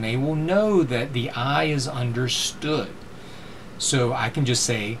resume will know that the I is understood. So I can just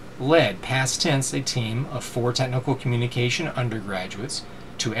say led, past tense, a team of 4 technical communication undergraduates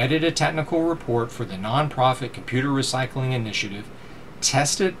to edit a technical report for the nonprofit Computer Recycling Initiative,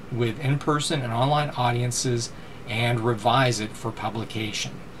 test it with in-person and online audiences, and revise it for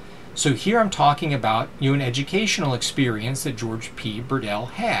publication. So here I'm talking about an educational experience that George P. Burdell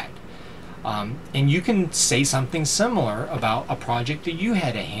had. And you can say something similar about a project that you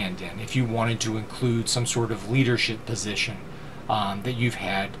had a hand in if you wanted to include some sort of leadership position that you've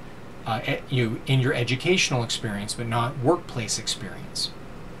had in your educational experience but not workplace experience.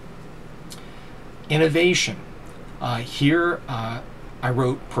 Innovation. Here I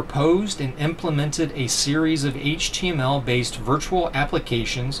wrote proposed and implemented a series of HTML-based virtual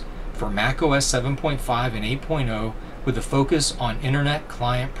applications for macOS 7.5 and 8.0 with a focus on internet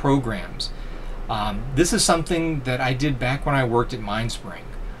client programs. This is something that I did back when I worked at Mindspring.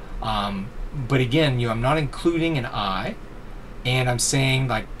 But again, I'm not including an I, and I'm saying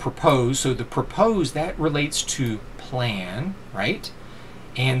like propose. So the propose, that relates to plan, right?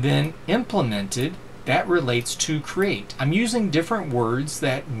 And then implemented, that relates to create. I'm using different words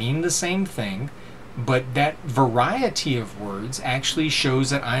that mean the same thing, but that variety of words actually shows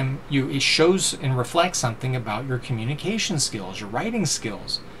that it shows and reflects something about your communication skills, your writing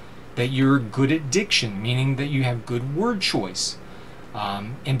skills, that you're good at diction, meaning that you have good word choice.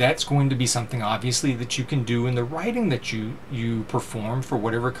 And that's going to be something obviously that you can do in the writing that you perform for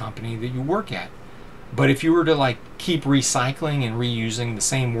whatever company that you work at. But if you were to keep recycling and reusing the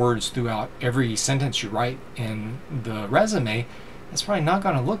same words throughout every sentence you write in the resume, that's probably not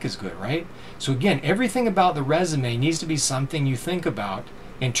going to look as good, right? So again, everything about the resume needs to be something you think about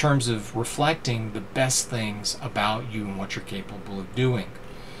in terms of reflecting the best things about you and what you're capable of doing.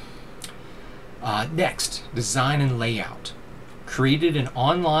 Next, design and layout. Created an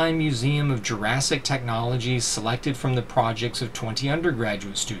online museum of Jurassic technologies selected from the projects of 20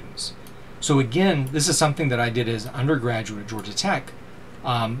 undergraduate students. So again, this is something that I did as an undergraduate at Georgia Tech,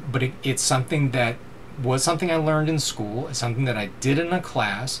 but it's something that was something I learned in school. It's something that I did in a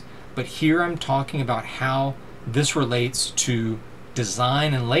class, but here I'm talking about how this relates to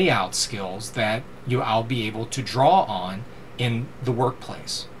design and layout skills that I'll be able to draw on in the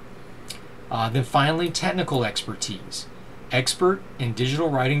workplace. Then finally, technical expertise. Expert in digital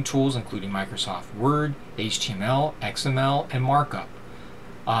writing tools including Microsoft Word, HTML, XML, and markup.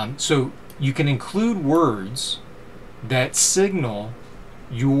 So you can include words that signal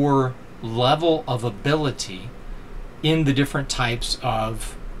your level of ability in the different types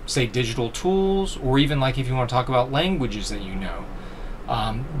of, say, digital tools, or even like if you want to talk about languages that you know,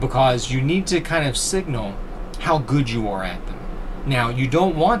 because you need to kind of signal how good you are at them. Now, you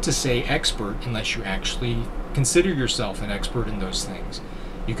don't want to say expert unless you actually consider yourself an expert in those things.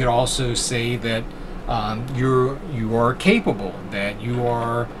 You could also say that you are capable, that you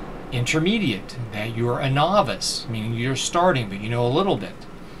are intermediate, that you are a novice, meaning you're starting but you know a little bit.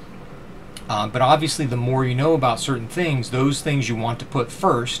 But obviously the more you know about certain things, those things you want to put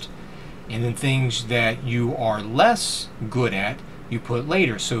first, and then things that you are less good at, you put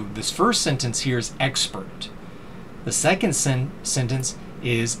later. So this first sentence here is expert. The second sentence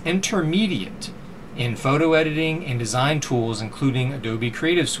is intermediate in photo editing and design tools, including Adobe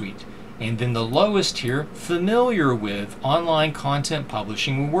Creative Suite. And then the lowest here, familiar with online content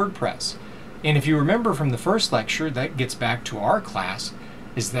publishing with WordPress. And if you remember from the first lecture, that gets back to our class,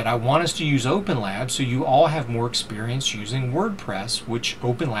 is that I want us to use OpenLab so you all have more experience using WordPress, which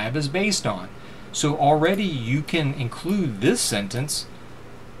OpenLab is based on. So already you can include this sentence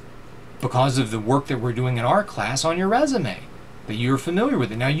because of the work that we're doing in our class on your resume, that you're familiar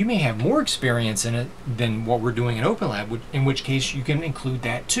with it. Now you may have more experience in it than what we're doing in OpenLab, in which case you can include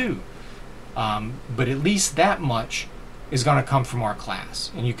that too. But at least that much is going to come from our class,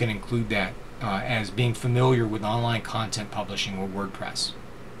 and you can include that as being familiar with online content publishing with WordPress.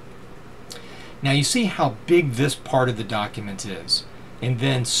 Now you see how big this part of the document is. And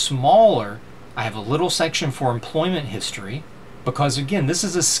then smaller, I have a little section for employment history, because again, this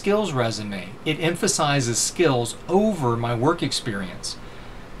is a skills resume. It emphasizes skills over my work experience.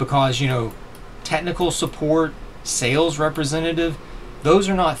 Because, you know, technical support, sales representative, those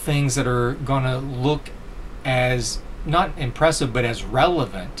are not things that are going to look as, not impressive, but as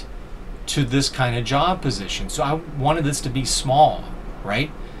relevant to this kind of job position. So I wanted this to be small, right?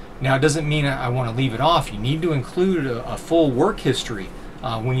 Now, it doesn't mean I want to leave it off. You need to include a full work history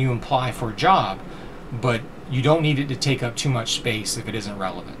when you apply for a job, but you don't need it to take up too much space if it isn't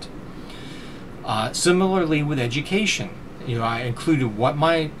relevant. Similarly with education, you know, I included what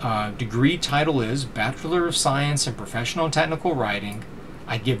my degree title is, Bachelor of Science in Professional and Technical Writing.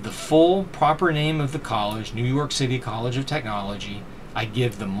 I give the full proper name of the college, New York City College of Technology. I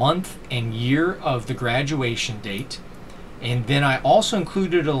give the month and year of the graduation date. And then I also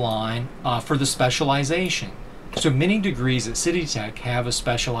included a line for the specialization. So many degrees at City Tech have a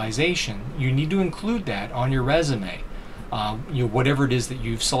specialization. You need to include that on your resume, you know, whatever it is that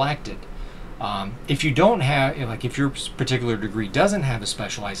you've selected. If you don't have, like if your particular degree doesn't have a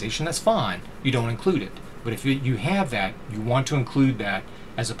specialization, that's fine. You don't include it. But if you have that, you want to include that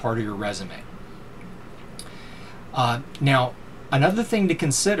as a part of your resume. Now, another thing to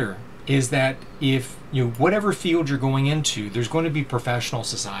consider is that if, you know, whatever field you're going into, there's going to be professional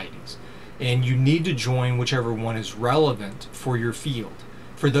societies, and you need to join whichever one is relevant for your field.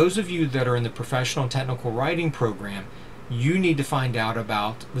 For those of you that are in the Professional and Technical Writing program, you need to find out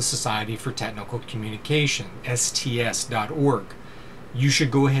about the Society for Technical Communication, STS.org. You should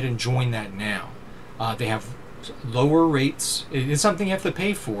go ahead and join that now. They have lower rates. It's something you have to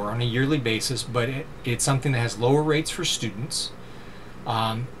pay for on a yearly basis, but it's something that has lower rates for students.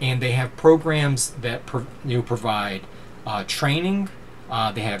 And they have programs that provide training.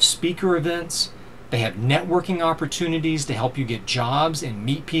 They have speaker events. They have networking opportunities to help you get jobs and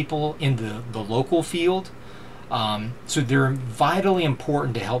meet people in the local field. So they're vitally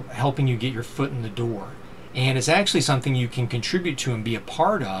important to helping you get your foot in the door. And it's actually something you can contribute to and be a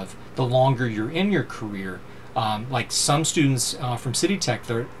part of the longer you're in your career. Like some students from City Tech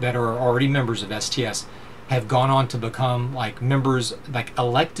that are already members of STS have gone on to become like members, like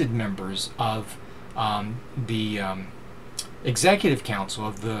elected members of the Executive Council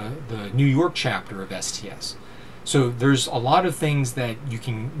of the New York chapter of STS. So there's a lot of things that you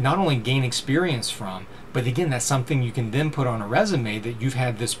can not only gain experience from, but again, that's something you can then put on a resume, that you've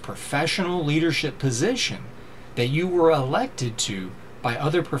had this professional leadership position that you were elected to by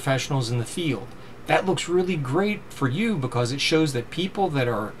other professionals in the field. That looks really great for you because it shows that people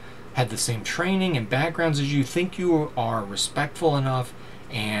that had the same training and backgrounds as you think you are respectful enough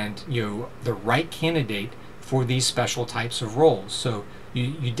and, you know, the right candidate for these special types of roles. So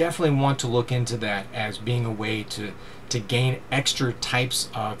you definitely want to look into that as being a way to gain extra types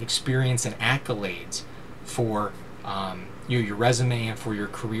of experience and accolades for your resume and for your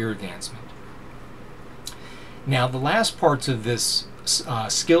career advancement. Now, the last parts of this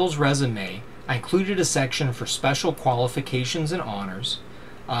skills resume, I included a section for special qualifications and honors.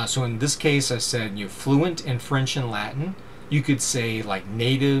 So in this case, I said you're fluent in French and Latin. You could say like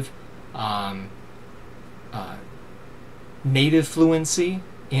native fluency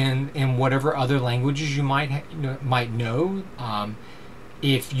in whatever other languages you might know.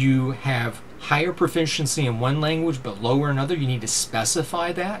 If you have higher proficiency in one language but lower in another, you need to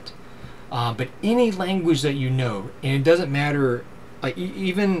specify that. But any language that you know, and it doesn't matter, like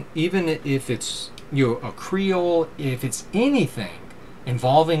even if it's a Creole, if it's anything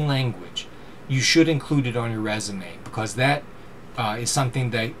involving language, you should include it on your resume, because that is something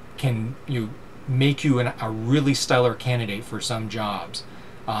that can make you a really stellar candidate for some jobs.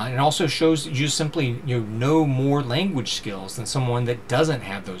 And it also shows that you simply know more language skills than someone that doesn't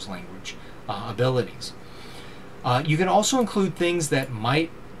have those language abilities. You can also include things that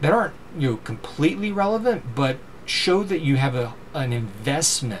aren't completely relevant, but show that you have an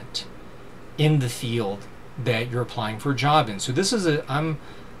investment in the field that you're applying for a job in. So this is I'm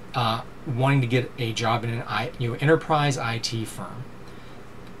wanting to get a job in an enterprise IT firm.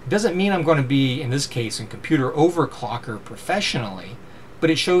 Doesn't mean I'm going to be, in this case, a computer overclocker professionally, but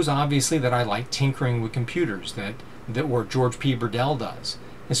it shows obviously that I like tinkering with computers, that what George P. Burdell does.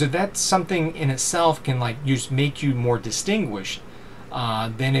 And so that's something in itself can just make you more distinguished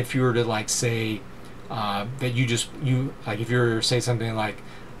than if you were to say that if you were to say something like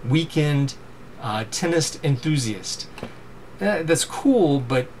weekend tennis enthusiast. That's cool,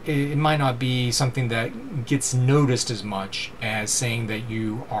 but it might not be something that gets noticed as much as saying that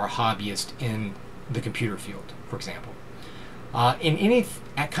you are a hobbyist in the computer field, for example. In any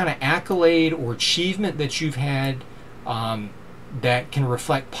kind of accolade or achievement that you've had that can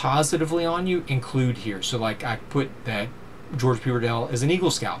reflect positively on you, include here. So like I put that George P. Burdell is an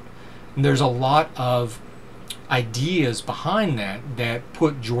Eagle Scout. And there's a lot of ideas behind that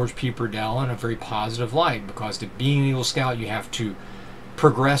put George P. Burdell in a very positive light, because to be an Eagle Scout, you have to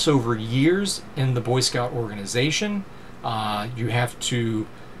progress over years in the Boy Scout organization. You have to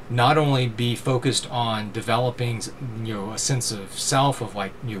not only be focused on developing a sense of self, of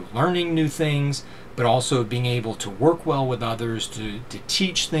learning new things, but also being able to work well with others, to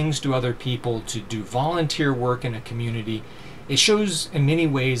teach things to other people, to do volunteer work in a community. It shows in many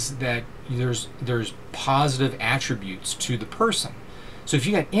ways that there's positive attributes to the person. So if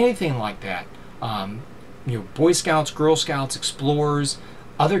you got anything like that, Boy Scouts, Girl Scouts, Explorers,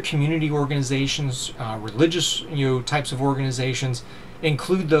 other community organizations, religious types of organizations,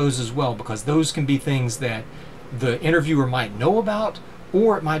 include those as well, because those can be things that the interviewer might know about,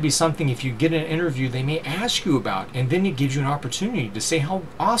 or it might be something, if you get an interview, they may ask you about, and then it gives you an opportunity to say how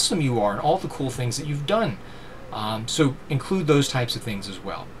awesome you are and all the cool things that you've done. So include those types of things as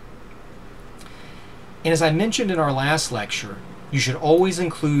well. And as I mentioned in our last lecture, you should always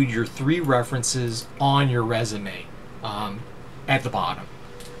include your 3 references on your resume at the bottom.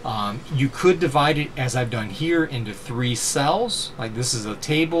 You could divide it, as I've done here, into 3 cells. Like this is a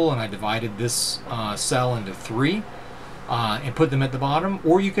table, and I divided this cell into 3 and put them at the bottom.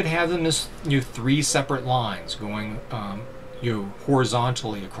 Or you could have them as 3 separate lines going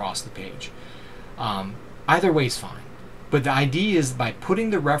horizontally across the page. Either way is fine. But the idea is, by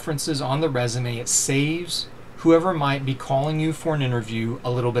putting the references on the resume, it saves whoever might be calling you for an interview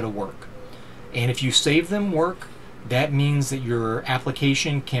a little bit of work. And if you save them work, that means that your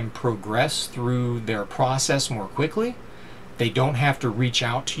application can progress through their process more quickly. They don't have to reach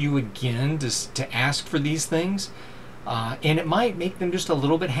out to you again to ask for these things. And it might make them just a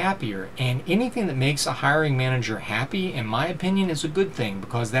little bit happier. And anything that makes a hiring manager happy, in my opinion, is a good thing,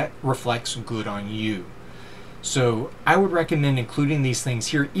 because that reflects good on you. So I would recommend including these things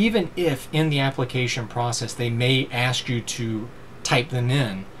here, even if in the application process they may ask you to type them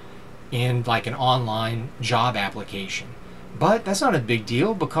in like an online job application. But that's not a big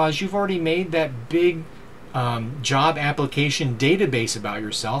deal, because you've already made that big job application database about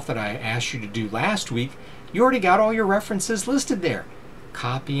yourself that I asked you to do last week. You already got all your references listed there.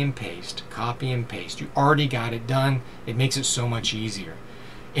 Copy and paste, copy and paste. You already got it done. It makes it so much easier.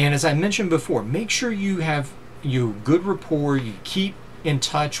 And as I mentioned before, make sure you have good rapport. You keep in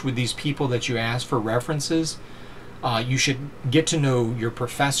touch with these people that you ask for references. You should get to know your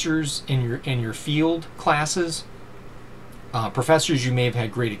professors in your field classes. Professors you may have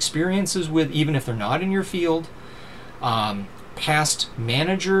had great experiences with, even if they're not in your field. Past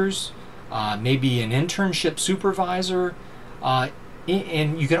managers, maybe an internship supervisor,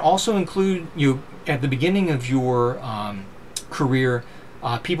 and you can also include at the beginning of your career,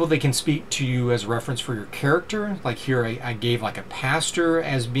 people that can speak to you as reference for your character. Like here I gave like a pastor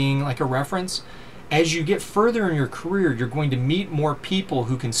as being like a reference. as you get further in your career, you're going to meet more people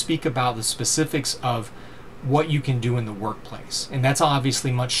who can speak about the specifics of what you can do in the workplace. And that's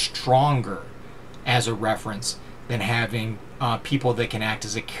obviously much stronger as a reference than having people that can act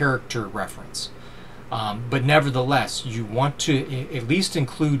as a character reference. But nevertheless, you want to at least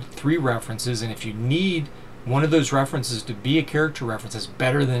include 3 references, and if you need one of those references to be a character reference, it's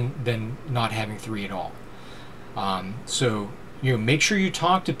better than not having 3 at all. So make sure you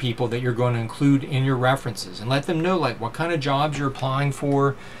talk to people that you're going to include in your references and let them know like what kind of jobs you're applying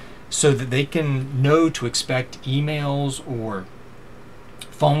for, so that they can know to expect emails or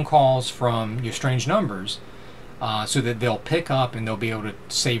phone calls from your strange numbers, so that they'll pick up and they'll be able to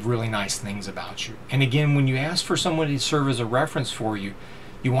say really nice things about you. And again, when you ask for somebody to serve as a reference for you,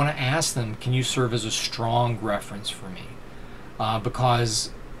 you want to ask them, can you serve as a strong reference for me?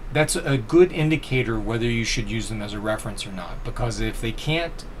 Because that's a good indicator whether you should use them as a reference or not. Because if they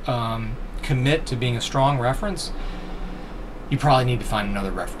can't commit to being a strong reference, you probably need to find another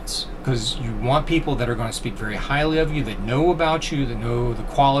reference, because you want people that are going to speak very highly of you, that know about you, that know the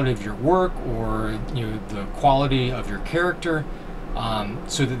quality of your work, or the quality of your character,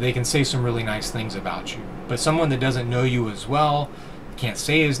 so that they can say some really nice things about you. But someone that doesn't know you as well, can't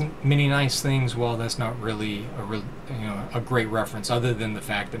say as many nice things, well, that's not really a great reference, other than the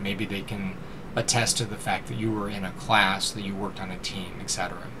fact that maybe they can attest to the fact that you were in a class, that you worked on a team,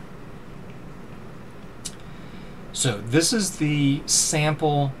 etc. So this is the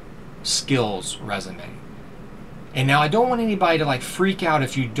sample skills resume. And now I don't want anybody to like freak out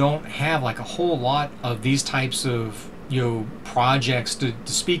if you don't have like a whole lot of these types of projects to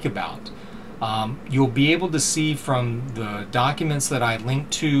speak about. You'll be able to see from the documents that I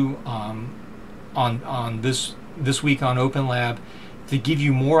linked to on this week on Open Lab, to give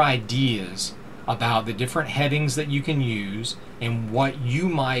you more ideas about the different headings that you can use and what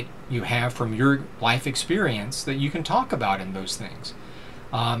you have from your life experience that you can talk about in those things.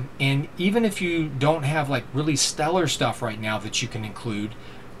 And even if you don't have like really stellar stuff right now that you can include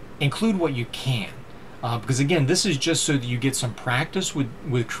what you can. Because again, this is just so that you get some practice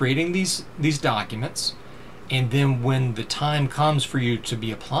with creating these documents, and then when the time comes for you to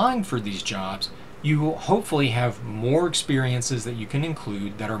be applying for these jobs, you will hopefully have more experiences that you can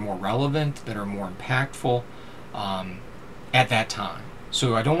include that are more relevant, that are more impactful at that time.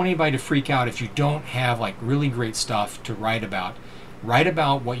 So I don't want anybody to freak out if you don't have like really great stuff to write about. Write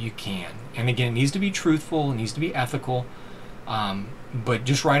about what you can. And again, it needs to be truthful, it needs to be ethical, but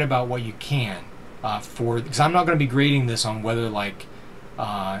just write about what you can. Because I'm not going to be grading this on whether like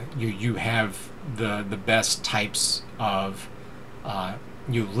you have the best types of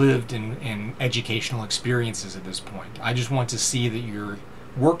you lived in educational experiences at this point. I just want to see that you're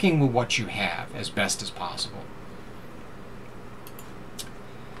working with what you have as best as possible.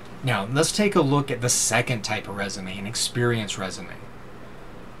 Now let's take a look at the second type of resume, an experience resume.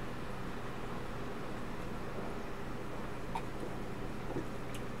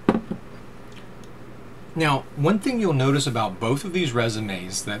 Now, one thing you'll notice about both of these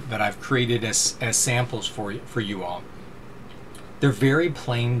resumes that I've created as samples for you all, they're very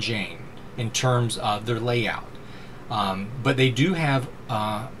plain Jane in terms of their layout. But they do have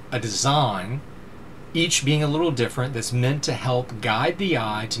a design, each being a little different, that's meant to help guide the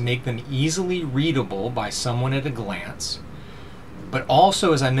eye to make them easily readable by someone at a glance. But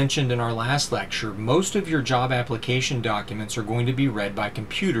also, as I mentioned in our last lecture, most of your job application documents are going to be read by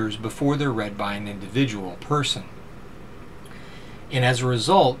computers before they're read by an individual person. And as a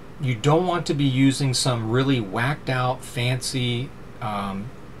result, you don't want to be using some really whacked out, fancy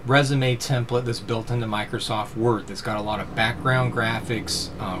resume template that's built into Microsoft Word that's got a lot of background graphics,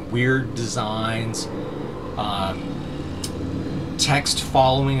 weird designs, text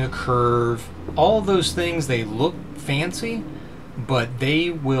following a curve. All of those things, they look fancy, but they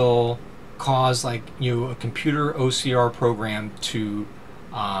will cause like a computer OCR program to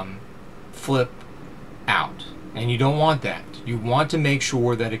flip out, and you don't want that. You want to make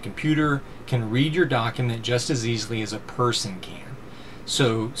sure that a computer can read your document just as easily as a person can.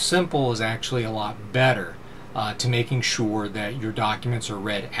 So simple is actually a lot better to making sure that your documents are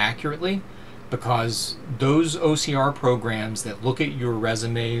read accurately, because those OCR programs that look at your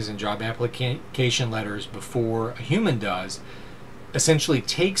resumes and job application letters before a human does essentially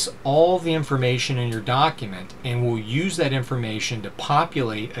takes all the information in your document and will use that information to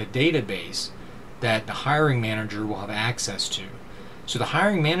populate a database that the hiring manager will have access to. So the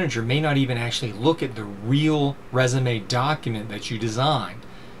hiring manager may not even actually look at the real resume document that you designed.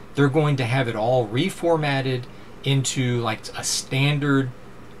 They're going to have it all reformatted into like a standard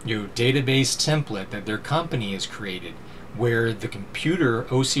database template that their company has created, where the computer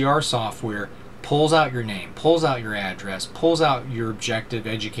OCR software pulls out your name, pulls out your address, pulls out your objective,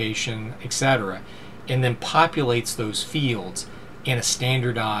 education, etc., and then populates those fields in a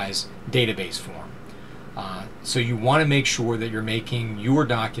standardized database form. So you want to make sure that you're making your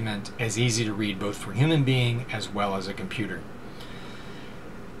document as easy to read both for a human being as well as a computer.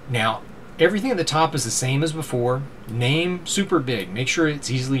 Now, everything at the top is the same as before. Name, super big. Make sure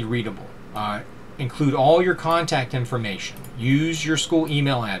it's easily readable. Include all your contact information. Use your school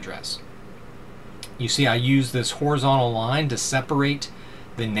email address. You see I use this horizontal line to separate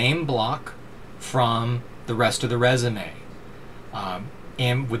the name block from the rest of the resume.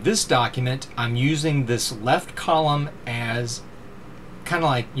 And with this document, I'm using this left column as kind of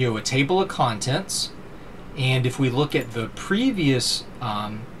like, a table of contents. And if we look at the previous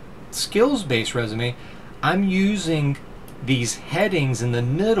skills-based resume, I'm using these headings in the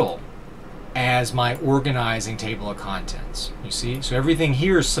middle as my organizing table of contents. You see? So everything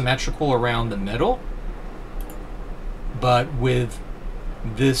here is symmetrical around the middle. But with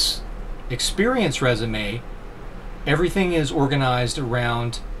this experience resume, everything is organized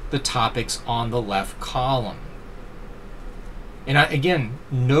around the topics on the left column. And again,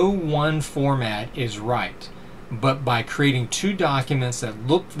 no one format is right, but by creating two documents that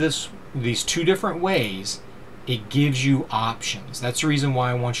look these two different ways, it gives you options. That's the reason why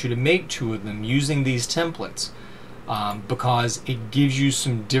I want you to make two of them using these templates, because it gives you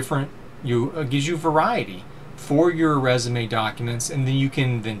some different, gives you variety for your resume documents, and then you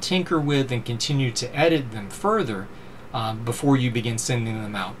can then tinker with and continue to edit them further before you begin sending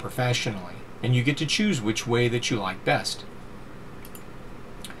them out professionally. And you get to choose which way that you like best.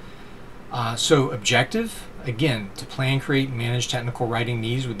 So objective, again, to plan, create, and manage technical writing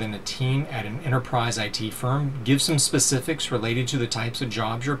needs within a team at an enterprise IT firm. Give some specifics related to the types of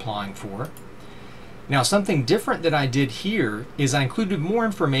jobs you're applying for. Now, something different that I did here is I included more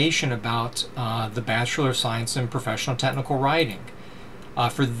information about the Bachelor of Science in Professional Technical Writing.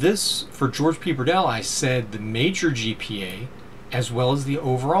 For George P. Burdell, I said the major GPA as well as the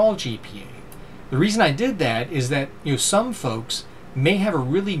overall GPA. The reason I did that is that some folks may have a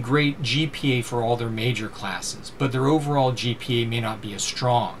really great GPA for all their major classes, but their overall GPA may not be as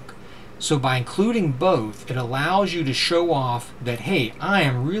strong. So by including both, it allows you to show off that, hey, I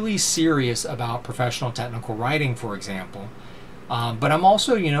am really serious about professional technical writing, for example, but I'm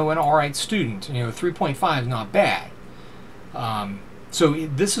also, an alright student. 3.5 is not bad. So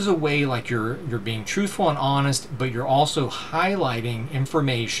this is a way like you're being truthful and honest, but you're also highlighting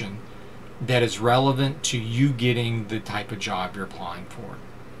information that is relevant to you getting the type of job you're applying for.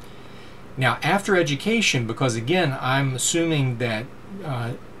 Now, after education, because again, I'm assuming that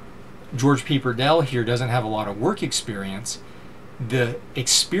George P. Burdell here doesn't have a lot of work experience, the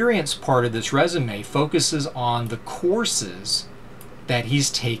experience part of this resume focuses on the courses that he's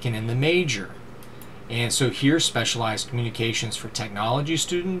taken in the major. And so here, specialized communications for technology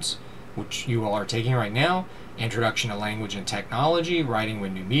students, which you all are taking right now, introduction to language and technology, writing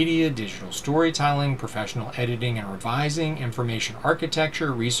with new media, digital storytelling, professional editing and revising, information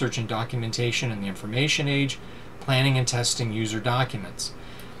architecture, research and documentation in the information age, planning and testing user documents.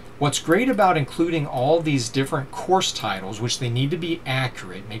 What's great about including all these different course titles, which they need to be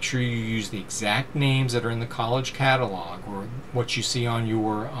accurate, make sure you use the exact names that are in the college catalog or what you see on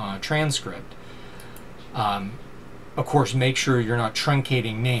your transcript. Of course, make sure you're not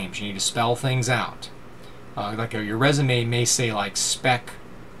truncating names. You need to spell things out. Your resume may say like Spec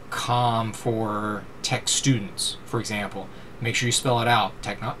Com for tech students, for example. Make sure you spell it out.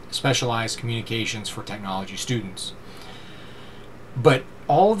 Specialized communications for technology students. But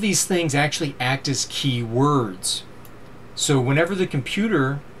all of these things actually act as keywords. So whenever the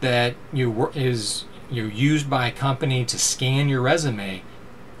computer that is used by a company to scan your resume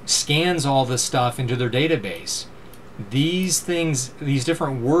scans all this stuff into their database, these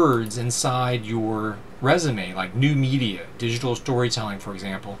different words inside your resume, like new media, digital storytelling, for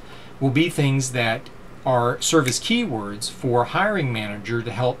example, will be things that serve as keywords for a hiring manager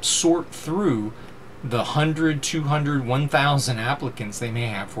to help sort through the 100, 200, 1,000 applicants they may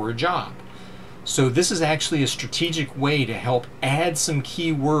have for a job. So this is actually a strategic way to help add some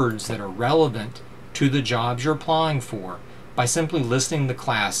keywords that are relevant to the jobs you're applying for by simply listing the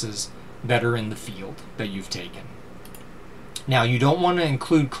classes that are in the field that you've taken. Now, you don't want to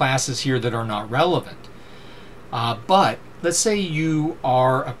include classes here that are not relevant, but let's say you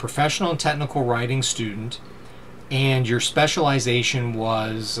are a professional and technical writing student and your specialization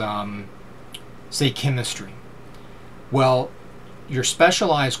was say chemistry. Well, your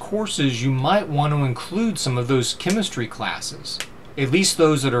specialized courses, you might want to include some of those chemistry classes, at least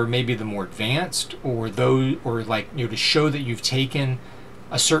those that are maybe the more advanced, or those, or to show that you've taken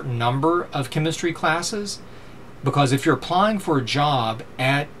a certain number of chemistry classes, because if you're applying for a job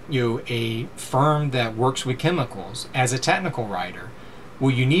at a firm that works with chemicals as a technical writer,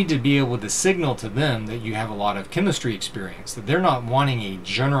 well, you need to be able to signal to them that you have a lot of chemistry experience, that they're not wanting a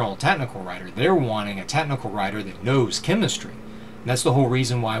general technical writer, they're wanting a technical writer that knows chemistry. And that's the whole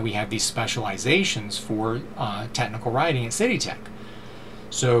reason why we have these specializations for technical writing at City Tech.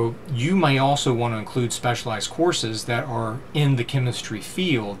 So you may also want to include specialized courses that are in the chemistry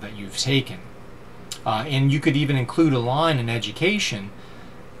field that you've taken. And you could even include a line in education,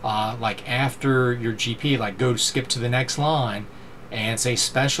 like after your GP, like skip to the next line and say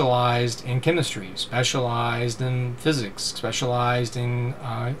specialized in chemistry, specialized in physics, specialized in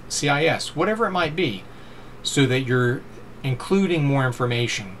CIS, whatever it might be, so that you're including more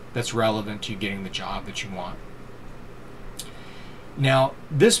information that's relevant to you getting the job that you want. Now,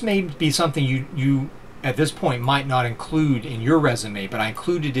 this may be something you at this point might not include in your resume, but I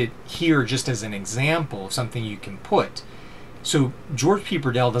included it here just as an example of something you can put. So George P.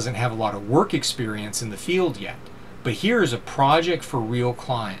 Burdell doesn't have a lot of work experience in the field yet, but here is a project for real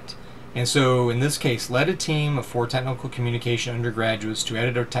client. And so in this case, led a team of 4 technical communication undergraduates to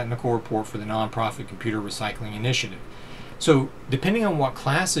edit a technical report for the nonprofit computer recycling initiative. So depending on what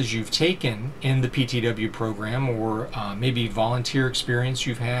classes you've taken in the PTW program, or maybe volunteer experience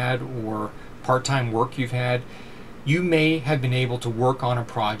you've had, or part-time work you've had, you may have been able to work on a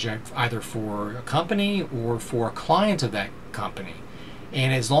project either for a company or for a client of that company.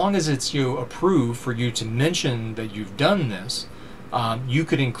 And as long as it's approved for you to mention that you've done this, you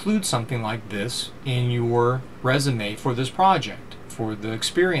could include something like this in your resume for this project, for the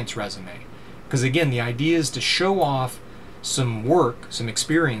experience resume. Because again, the idea is to show off some work, some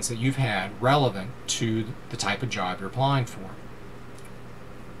experience that you've had relevant to the type of job you're applying for.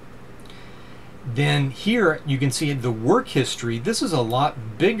 Then here you can see the work history. This is a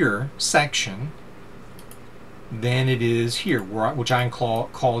lot bigger section than it is here, which I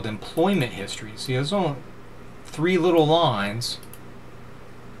called employment history. See, there's only 3 little lines.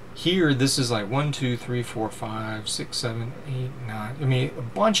 Here, this is like 1, 2, 3, 4, 5, 6, 7, 8, 9. I mean, a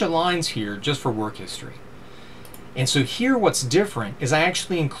bunch of lines here just for work history. And so here what's different is I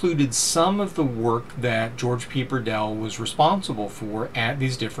actually included some of the work that George P. Burdell was responsible for at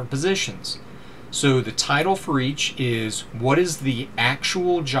these different positions. So the title for each is what is the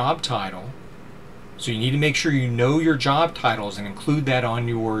actual job title. So you need to make sure you know your job titles and include that on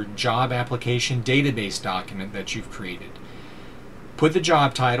your job application database document that you've created. Put the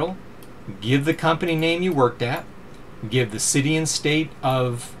job title, give the company name you worked at, give the city and state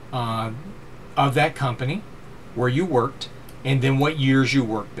of that company where you worked, and then what years you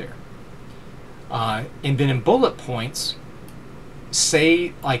worked there. And then in bullet points,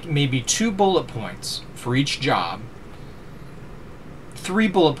 say like maybe 2 bullet points for each job, 3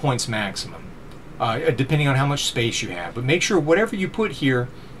 bullet points maximum, depending on how much space you have. But make sure whatever you put here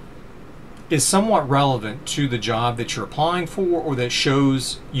is somewhat relevant to the job that you're applying for, or that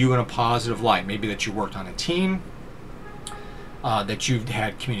shows you in a positive light. Maybe that you worked on a team, that you've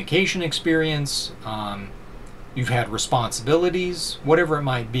had communication experience, you've had responsibilities, whatever it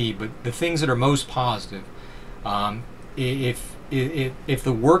might be, but the things that are most positive. If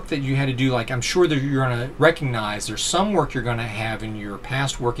the work that you had to do, like I'm sure that you're going to recognize there's some work you're going to have in your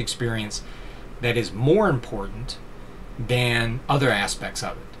past work experience that is more important than other aspects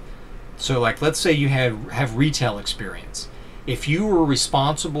of it. So like let's say you have retail experience. If you were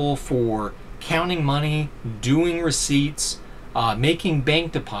responsible for counting money, doing receipts, making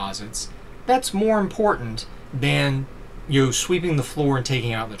bank deposits, that's more important than sweeping the floor and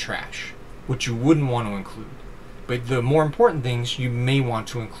taking out the trash, which you wouldn't want to include. But the more important things you may want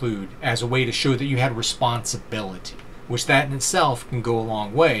to include as a way to show that you had responsibility, which that in itself can go a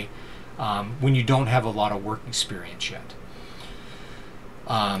long way when you don't have a lot of work experience yet.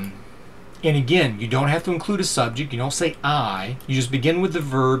 And again, you don't have to include a subject. You don't say I. You just begin with the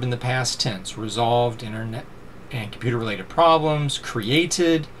verb in the past tense. Resolved internet and computer-related problems,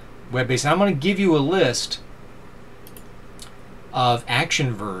 created, web-based. I'm going to give you a list of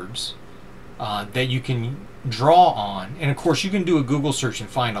action verbs that you can draw on. And of course, you can do a Google search and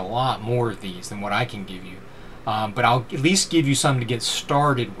find a lot more of these than what I can give you. But I'll at least give you some to get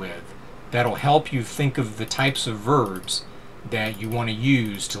started with that'll help you think of the types of verbs that you want to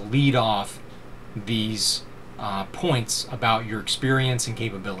use to lead off these points about your experience and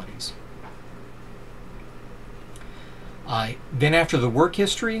capabilities. Then after the work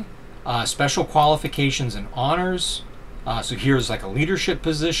history, special qualifications and honors. So here's like a leadership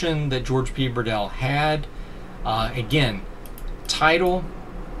position that George P. Burdell had. Again, title,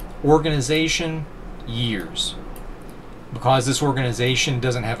 organization, years. Because this organization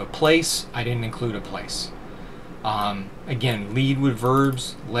doesn't have a place, I didn't include a place. Again, lead with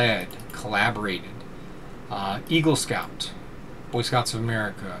verbs, led, collaborated. Eagle Scout, Boy Scouts of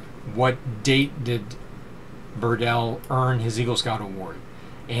America. What date did Burdell earn his Eagle Scout award?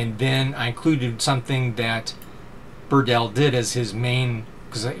 And then I included something that Burdell did as his main,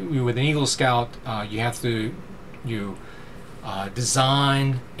 because with an Eagle Scout, you have to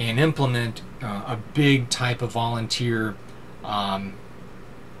design and implement a big type of volunteer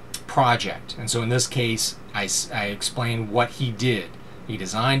project. And so in this case, I explained what he did. He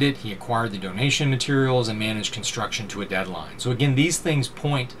designed it, he acquired the donation materials, and managed construction to a deadline. So again, these things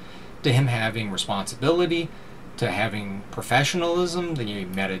point to him having responsibility, to having professionalism, that he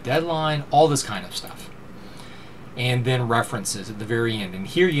met a deadline, all this kind of stuff. And then references at the very end. And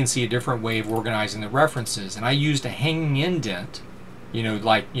here you can see a different way of organizing the references. And I used a hanging indent,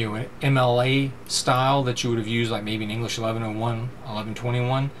 like an MLA style that you would have used like maybe in English 1101,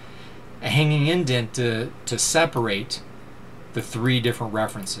 1121, a hanging indent to separate the three different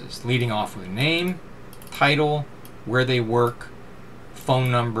references, leading off with name, title, where they work,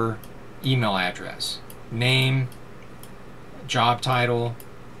 phone number, email address. Name, job title,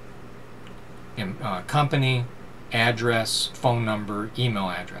 company, address, phone number, email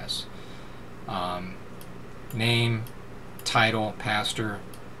address. Name, title, pastor,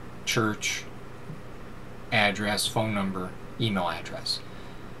 church, address, phone number, email address.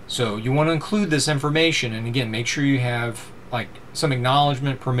 So you want to include this information, and again, make sure you have like some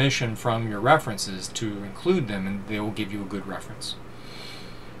acknowledgement, permission from your references to include them, and they will give you a good reference.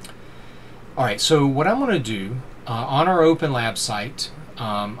 All right, so what I'm going to do on our Open Lab site,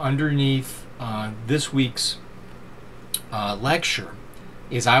 underneath this week's lecture,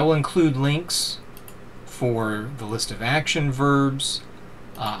 is I will include links for the list of action verbs.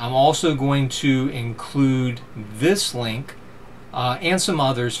 I'm also going to include this link and some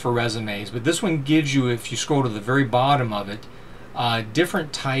others for resumes, but this one gives you, if you scroll to the very bottom of it,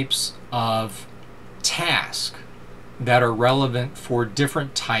 different types of tasks that are relevant for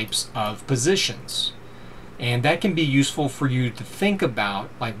different types of positions. And that can be useful for you to think about,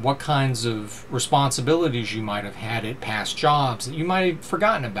 like what kinds of responsibilities you might have had at past jobs that you might have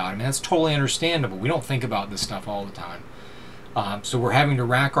forgotten about. I mean, that's totally understandable. We don't think about this stuff all the time. So we're having to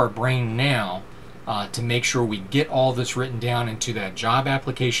rack our brain now to make sure we get all this written down into that job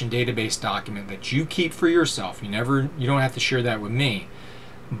application database document that you keep for yourself. You don't have to share that with me,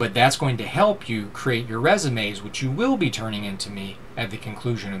 but that's going to help you create your resumes, which you will be turning into me at the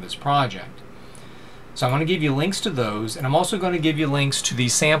conclusion of this project. So I'm going to give you links to those, and I'm also going to give you links to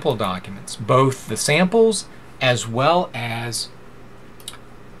these sample documents, both the samples as well as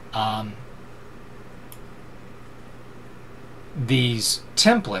these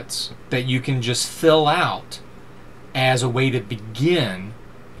templates that you can just fill out as a way to begin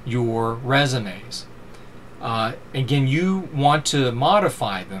your resumes. Again, you want to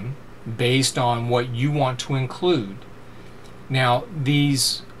modify them based on what you want to include. Now,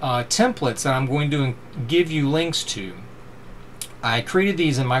 these templates that I'm going to give you links to, I created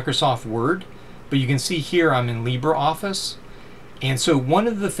these in Microsoft Word, but you can see here I'm in LibreOffice. And so one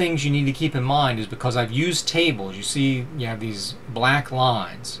of the things you need to keep in mind is, because I've used tables, you see you have these black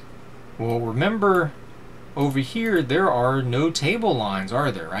lines. Well, remember over here there are no table lines,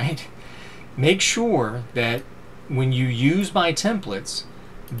 are there, right? Make sure that when you use my templates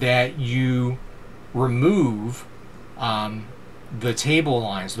that you remove the table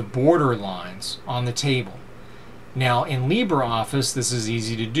lines, the border lines on the table. Now in LibreOffice, this is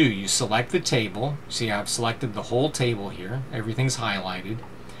easy to do. You select the table. See, I've selected the whole table here. Everything's highlighted.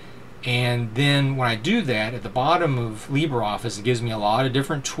 And then when I do that, at the bottom of LibreOffice, it gives me a lot of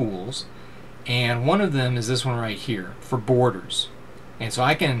different tools. And one of them is this one right here for borders. And so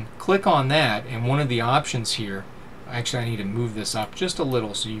I can click on that, and one of the options here, actually I need to move this up just a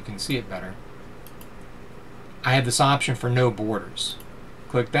little so you can see it better. I have this option for no borders.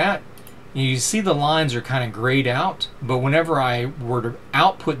 Click that. You see the lines are kind of grayed out, but whenever I were to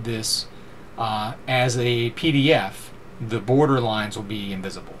output this as a PDF, the border lines will be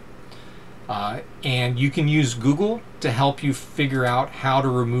invisible. And you can use Google to help you figure out how to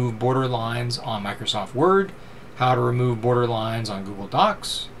remove border lines on Microsoft Word, how to remove border lines on Google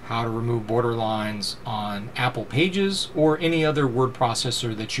Docs, how to remove border lines on Apple Pages, or any other word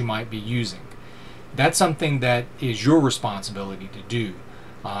processor that you might be using. That's something that is your responsibility to do.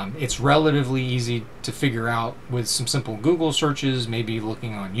 It's relatively easy to figure out with some simple Google searches, maybe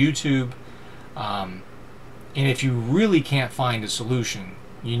looking on YouTube. And if you really can't find a solution,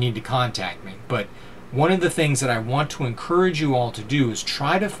 you need to contact me. But one of the things that I want to encourage you all to do is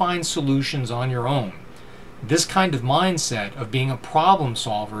try to find solutions on your own this kind of mindset of being a problem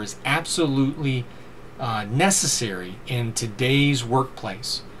solver is absolutely necessary in today's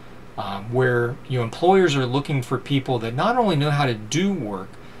workplace, where employers are looking for people that not only know how to do work,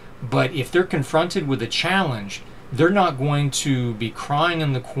 but if they're confronted with a challenge, they're not going to be crying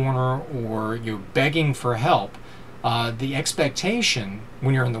in the corner or begging for help. The expectation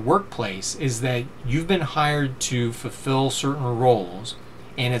when you're in the workplace is that you've been hired to fulfill certain roles,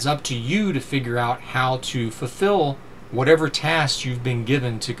 and it's up to you to figure out how to fulfill whatever tasks you've been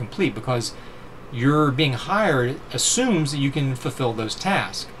given to complete, because you're being hired assumes that you can fulfill those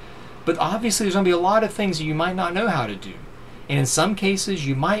tasks. But obviously there's going to be a lot of things that you might not know how to do. And in some cases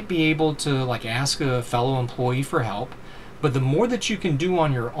you might be able to ask a fellow employee for help. But the more that you can do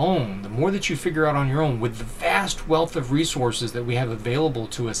on your own, the more that you figure out on your own with the vast wealth of resources that we have available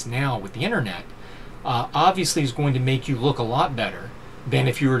to us now with the internet, obviously is going to make you look a lot better than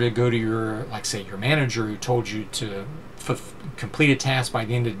if you were to go to your, say, your manager who told you to complete a task by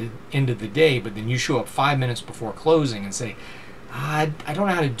the end of the day, but then you show up 5 minutes before closing and say, I don't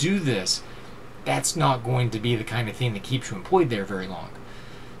know how to do this. That's not going to be the kind of thing that keeps you employed there very long.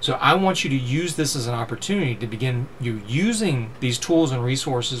 So I want you to use this as an opportunity to begin using these tools and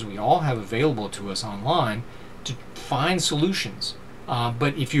resources we all have available to us online to find solutions.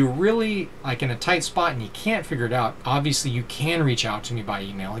 But if you're really in a tight spot and you can't figure it out, obviously you can reach out to me by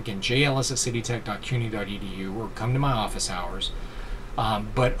email. Again, jellis@citytech.cuny.edu, or come to my office hours.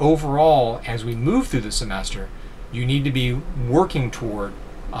 But overall, as we move through the semester, you need to be working toward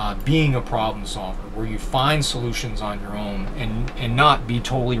being a problem solver, where you find solutions on your own and not be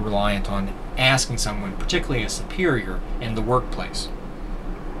totally reliant on asking someone, particularly a superior, in the workplace.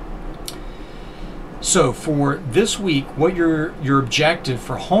 So for this week, what your objective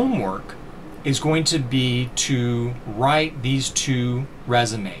for homework is going to be to write these 2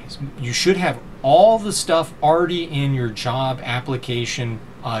 resumes. You should have all the stuff already in your job application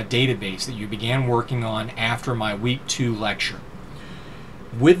database that you began working on after my week 2 lecture.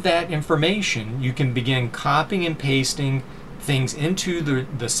 With that information, you can begin copying and pasting things into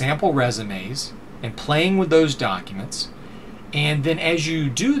the sample resumes and playing with those documents. And then as you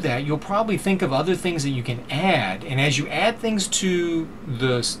do that, you'll probably think of other things that you can add. And as you add things to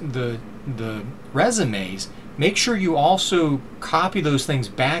the resumes, make sure you also copy those things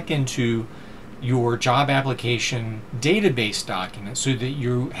back into your job application database document, so that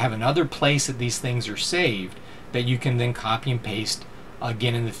you have another place that these things are saved that you can then copy and paste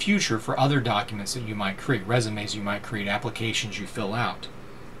again in the future for other documents that you might create, resumes you might create, applications you fill out.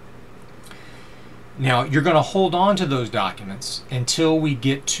 Now, you're going to hold on to those documents until we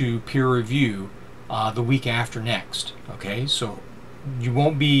get to peer review the week after next. Okay, so you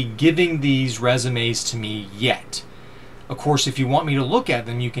won't be giving these resumes to me yet. Of course, if you want me to look at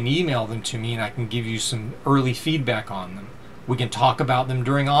them, you can email them to me and I can give you some early feedback on them. We can talk about them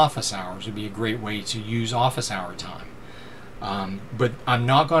during office hours. It would be a great way to use office hour time. But I'm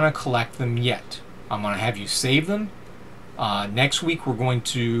not going to collect them yet. I'm going to have you save them. Next week we're going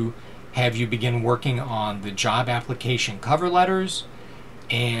to have you begin working on the job application cover letters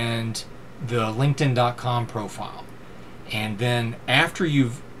and the LinkedIn.com profile. And then after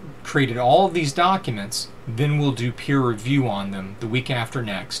you've created all of these documents, then we'll do peer review on them the week after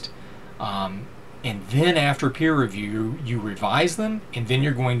next. And then after peer review, you revise them, and then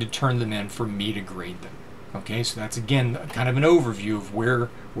you're going to turn them in for me to grade them. Okay, so that's again kind of an overview of where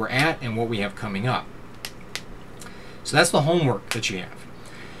we're at and what we have coming up. So that's the homework that you have.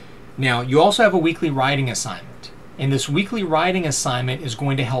 Now, you also have a weekly writing assignment. And this weekly writing assignment is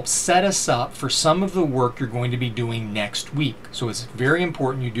going to help set us up for some of the work you're going to be doing next week. So it's very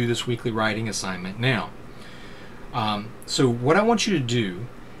important you do this weekly writing assignment now. So what I want you to do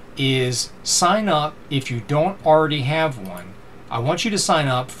is sign up, if you don't already have one. I want you to sign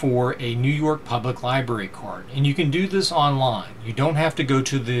up for a New York Public Library card. And you can do this online. You don't have to go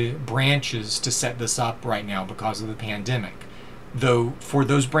to the branches to set this up right now because of the pandemic. Though for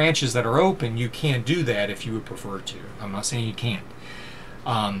those branches that are open, you can do that if you would prefer to. I'm not saying you can't.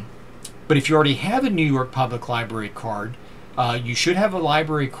 But if you already have a New York Public Library card, you should have a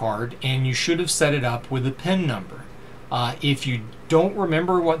library card and you should have set it up with a PIN number. If you don't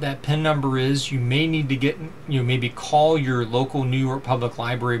remember what that PIN number is, you may need to maybe call your local New York Public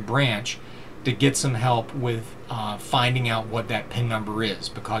Library branch to get some help with finding out what that PIN number is,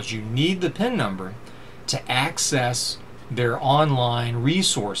 because you need the PIN number to access their online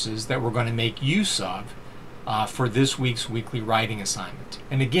resources that we're going to make use of for this week's weekly writing assignment.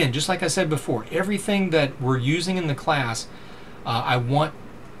 And again, just like I said before, everything that we're using in the class, I want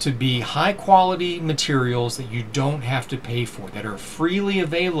to be high quality materials that you don't have to pay for, that are freely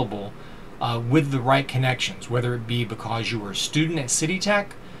available with the right connections, whether it be because you are a student at City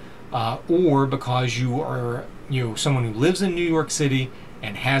Tech or because you are someone who lives in New York City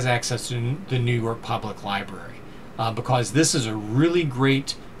and has access to the New York Public Library. Because this is a really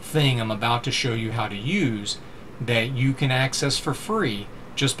great thing I'm about to show you how to use that you can access for free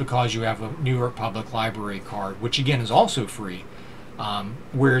just because you have a New York Public Library card, which again is also free.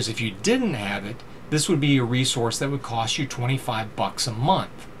 Whereas if you didn't have it, this would be a resource that would cost you $25 a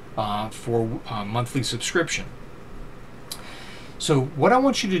month for a monthly subscription. So what I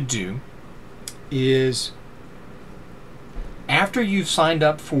want you to do is, after you've signed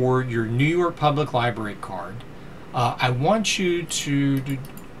up for your New York Public Library card, I want you to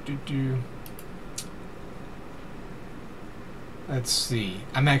let's see,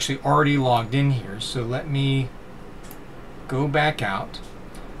 I'm actually already logged in here, so let me go back out.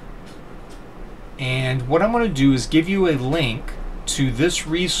 And what I'm going to do is give you a link to this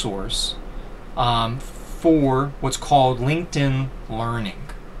resource for what's called LinkedIn Learning.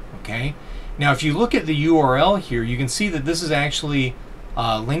 Okay? Now, if you look at the URL here, you can see that this is actually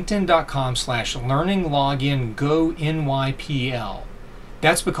linkedin.com/learninglogin-go-NYPL.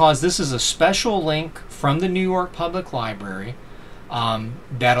 That's because this is a special link from the New York Public Library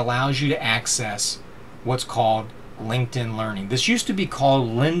that allows you to access what's called LinkedIn Learning. This used to be called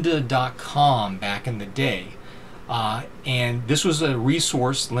lynda.com back in the day. And this was a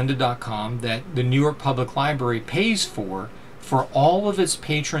resource, lynda.com, that the New York Public Library pays for all of its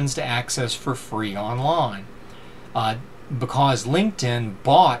patrons to access for free online. Because LinkedIn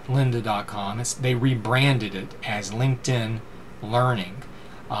bought lynda.com, they rebranded it as LinkedIn Learning.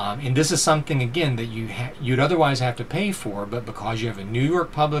 And this is something, again, that you'd otherwise have to pay for, but because you have a New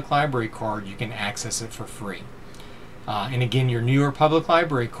York Public Library card, you can access it for free. And again, your New York Public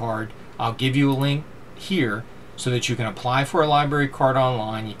Library card, I'll give you a link here so that you can apply for a library card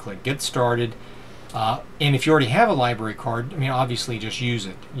online. You click Get Started. And if you already have a library card, I mean, obviously just use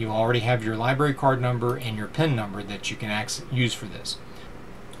it. You already have your library card number and your PIN number that you can use for this.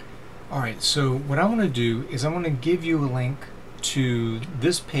 Alright, so what I want to do is I want to give you a link to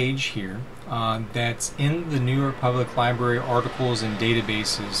this page here that's in the New York Public Library Articles and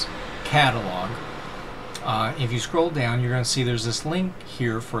Databases catalog. If you scroll down, you're going to see there's this link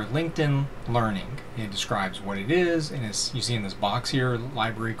here for LinkedIn Learning. It describes what it is, and it's, you see in this box here,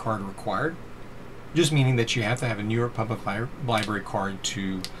 library card required, just meaning that you have to have a New York Public Library card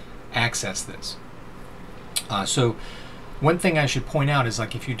to access this. So one thing I should point out is,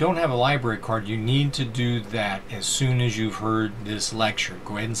 like, if you don't have a library card, you need to do that as soon as you've heard this lecture.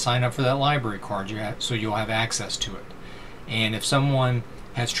 Go ahead and sign up for that library card so you'll have access to it. And if someone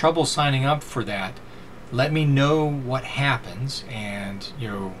has trouble signing up for that, let me know what happens and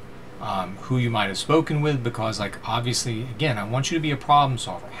who you might have spoken with, because, like, obviously, again, I want you to be a problem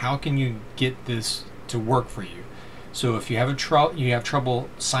solver. How can you get this to work for you? So if you have trouble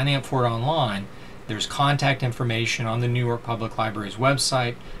signing up for it online, there's contact information on the New York Public Library's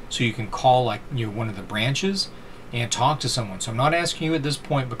website, so you can call, like, one of the branches and talk to someone. So I'm not asking you at this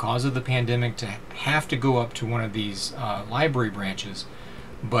point, because of the pandemic, to have to go up to one of these library branches.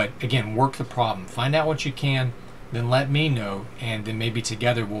 But again, work the problem. Find out what you can, then let me know, and then maybe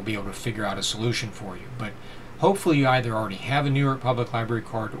together we'll be able to figure out a solution for you. But hopefully you either already have a New York Public Library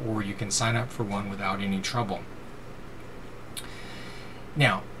card or you can sign up for one without any trouble.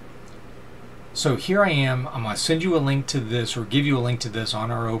 Now, so here I am. I'm going to send you a link to this, or give you a link to this,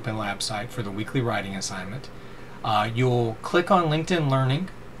 on our Open Lab site for the weekly writing assignment. You'll click on LinkedIn Learning.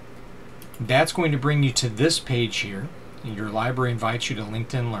 That's going to bring you to this page here. Your library invites you to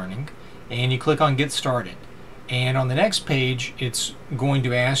LinkedIn Learning, and you click on Get Started. And on the next page, it's going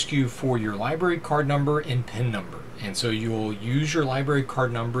to ask you for your library card number and PIN number. And so you'll use your library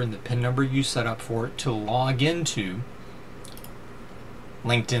card number and the PIN number you set up for it to log into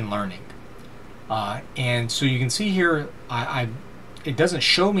LinkedIn Learning. And so you can see here, it doesn't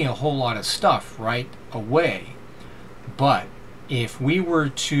show me a whole lot of stuff right away, but if we were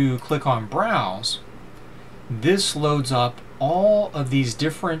to click on Browse, this loads up all of these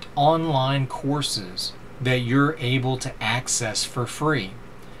different online courses that you're able to access for free.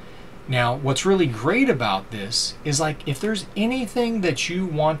 Now, what's really great about this is, like, if there's anything that you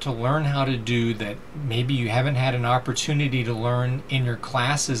want to learn how to do that maybe you haven't had an opportunity to learn in your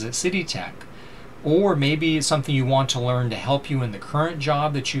classes at City Tech, or maybe it's something you want to learn to help you in the current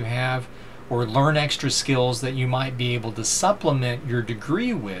job that you have, or learn extra skills that you might be able to supplement your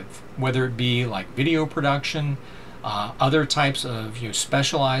degree with, whether it be like video production, other types of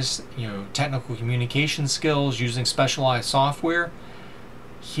specialized technical communication skills using specialized software.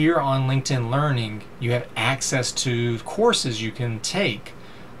 Here on LinkedIn Learning, you have access to courses you can take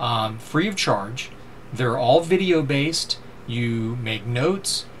free of charge. They're all video based. You make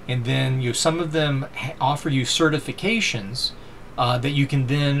notes, and then some of them offer you certifications that you can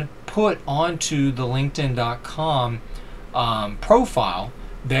then put onto the LinkedIn.com profile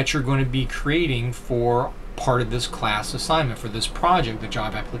that you're going to be creating for part of this class assignment, for this project, the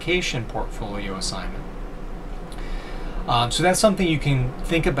job application portfolio assignment. So that's something you can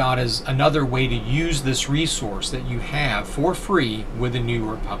think about as another way to use this resource that you have for free with a New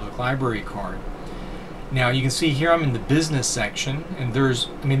York Public Library card. Now you can see here I'm in the business section, and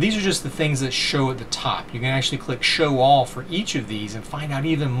these are just the things that show at the top. You can actually click show all for each of these and find out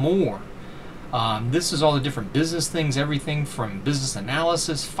even more. This is all the different business things, everything from business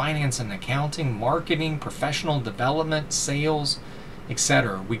analysis, finance and accounting, marketing, professional development, sales,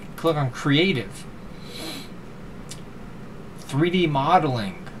 etc. We can click on creative, 3D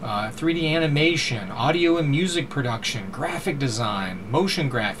modeling, 3D animation, audio and music production, graphic design, motion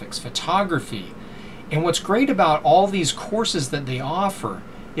graphics, photography. And what's great about all these courses that they offer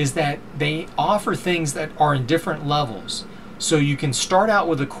is that they offer things that are in different levels. So you can start out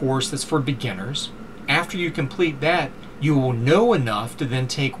with a course that's for beginners. After you complete that, you will know enough to then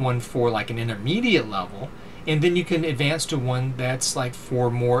take one for like an intermediate level, and then you can advance to one that's like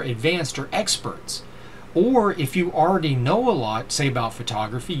for more advanced or experts. Or if you already know a lot, say about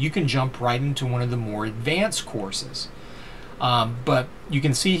photography, you can jump right into one of the more advanced courses. But you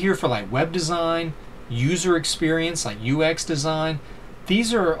can see here for like web design, user experience, like UX design,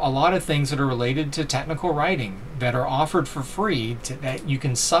 these are a lot of things that are related to technical writing that are offered for free that you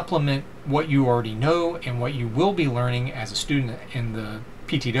can supplement what you already know and what you will be learning as a student in the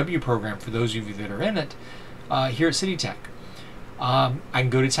PTW program for those of you that are in it here at City Tech. I can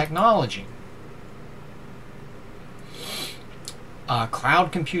go to technology,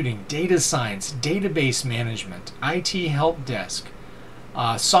 cloud computing, data science, database management, IT help desk,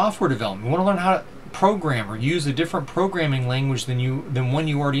 software development. You want to learn how to program or use a different programming language than one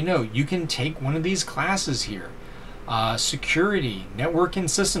you already know. You can take one of these classes here. Security, network and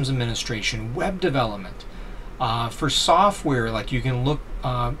systems administration, web development. For software, like you can look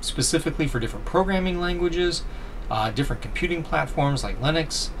specifically for different programming languages, different computing platforms like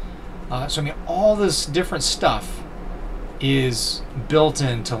Linux. So I mean, all this different stuff is built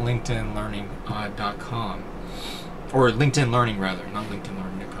into LinkedInLearning.com, or LinkedIn Learning rather, not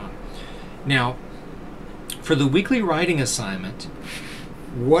LinkedInLearning.com. Now, for the weekly writing assignment,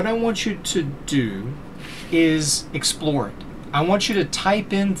 what I want you to do is explore it. I want you to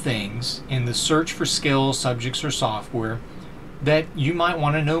type in things in the search for skills, subjects, or software that you might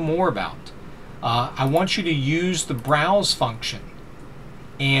want to know more about. I want you to use the browse function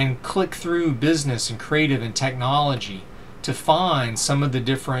and click through business and creative and technology to find some of the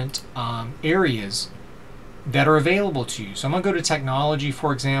different areas that are available to you. So I'm going to go to technology,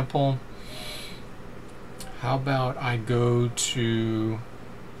 for example. How about I go to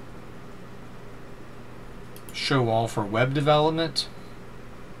show all for web development.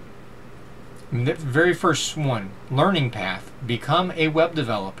 And the very first one, learning path, become a web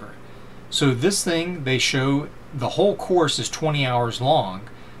developer. So this thing, they show the whole course is 20 hours long,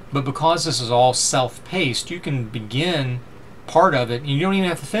 but because this is all self-paced, you can begin part of it and you don't even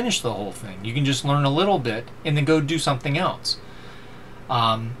have to finish the whole thing. You can just learn a little bit and then go do something else.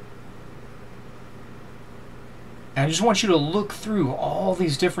 And I just want you to look through all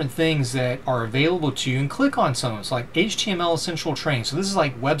these different things that are available to you and click on some. It's like HTML Essential Training. So this is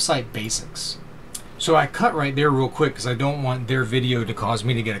like website basics. So I cut right there real quick because I don't want their video to cause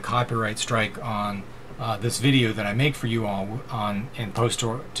me to get a copyright strike on this video that I make for you all and post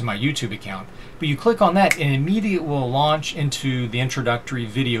to my YouTube account. But you click on that and immediately will launch into the introductory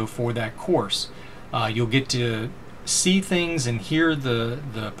video for that course. You'll get to see things and hear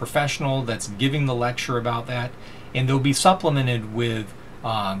the professional that's giving the lecture about that. And they'll be supplemented with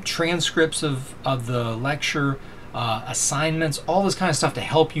transcripts of the lecture, assignments, all this kind of stuff to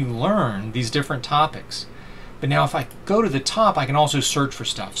help you learn these different topics. But now if I go to the top, I can also search for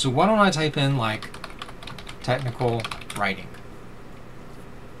stuff. So why don't I type in like technical writing.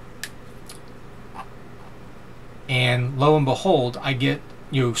 And lo and behold, I get,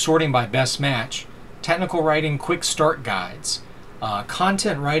 sorting by best match, technical writing quick start guides,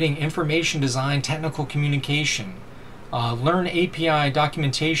 content writing, information design, technical communication, learn API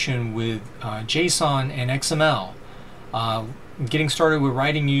documentation with JSON and XML, getting started with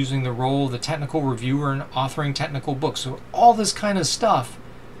writing using the role of the technical reviewer and authoring technical books. So all this kind of stuff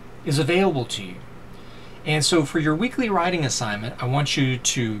is available to you. And so for your weekly writing assignment, I want you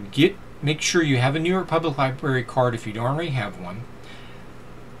to make sure you have a New York Public Library card if you don't already have one.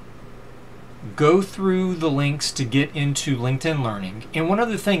 go through the links to get into LinkedIn Learning. And one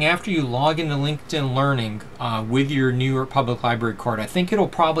other thing, after you log into LinkedIn Learning with your New York Public Library card, I think it'll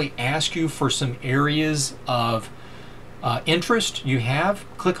probably ask you for some areas of interest you have.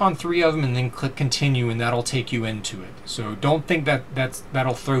 Click on 3 of them and then click continue, and that'll take you into it. So don't think that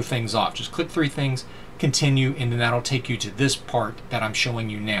that'll throw things off. Just click 3 things, continue, and then that'll take you to this part that I'm showing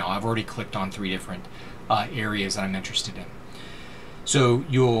you now. I've already clicked on 3 different areas that I'm interested in. So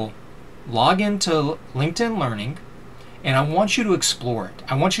you'll log into LinkedIn Learning, and I want you to explore it.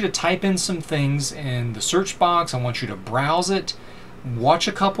 I want you to type in some things in the search box. I want you to browse it, watch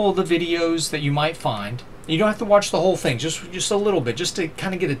a couple of the videos that you might find. You don't have to watch the whole thing, just a little bit, just to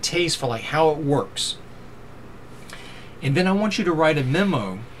kind of get a taste for like how it works. And then I want you to write a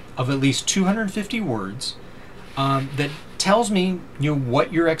memo of at least 250 words that tells me,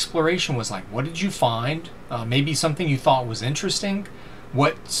 what your exploration was like. What did you find? Maybe something you thought was interesting.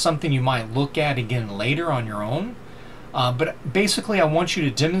 What something you might look at again later on your own. But basically, I want you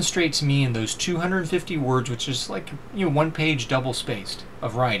to demonstrate to me in those 250 words, which is like 1 page double spaced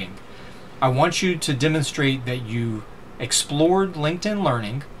of writing. I want you to demonstrate that you explored LinkedIn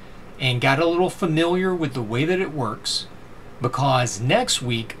Learning and got a little familiar with the way that it works, because next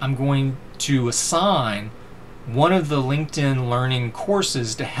week I'm going to assign one of the LinkedIn Learning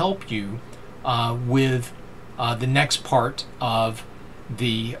courses to help you with the next part of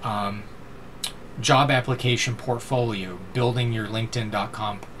the job application portfolio, building your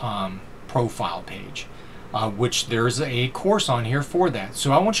LinkedIn.com profile page, which there's a course on here for that.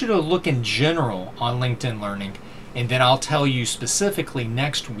 So I want you to look in general on LinkedIn Learning, and then I'll tell you specifically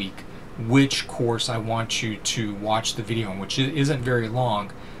next week which course I want you to watch the video on, which isn't very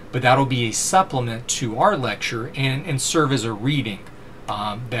long, but that'll be a supplement to our lecture and serve as a reading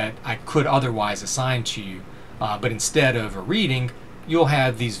that I could otherwise assign to you. But instead of a reading, you'll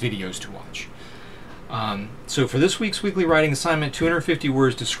have these videos to watch. So for this week's weekly writing assignment, 250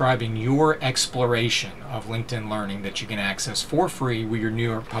 words describing your exploration of LinkedIn Learning that you can access for free with your New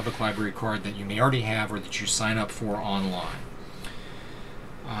York Public Library card that you may already have or that you sign up for online.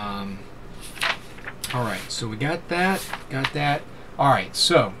 All right, so we got that. All right,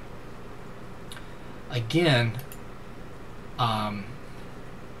 so again,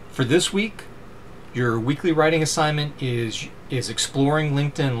 for this week, your weekly writing assignment is exploring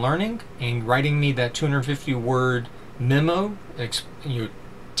LinkedIn Learning and writing me that 250 word memo,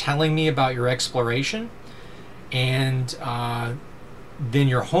 telling me about your exploration. And then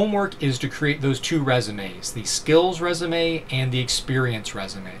your homework is to create those 2 resumes, the skills resume and the experience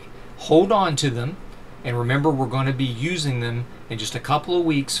resume. Hold on to them, and remember, we're going to be using them in just a couple of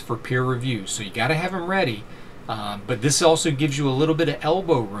weeks for peer review, so you got to have them ready. But this also gives you a little bit of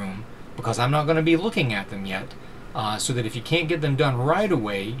elbow room, because I'm not going to be looking at them yet, so that if you can't get them done right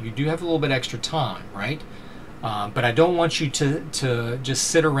away, you do have a little bit extra time, right? But I don't want you to just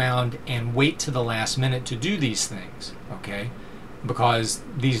sit around and wait to the last minute to do these things, okay? Because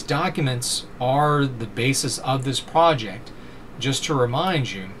these documents are the basis of this project. Just to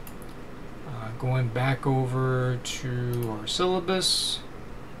remind you, going back over to our syllabus,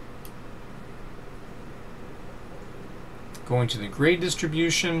 going to the grade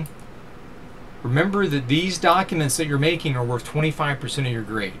distribution, remember that these documents that you're making are worth 25% of your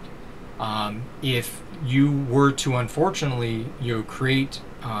grade. If you were to unfortunately create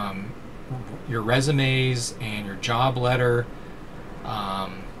your resumes and your job letter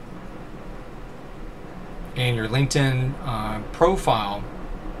and your LinkedIn profile,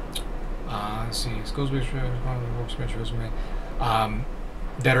 let's see, skills based resume,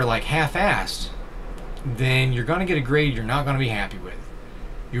 that are like half-assed, then you're going to get a grade you're not going to be happy with.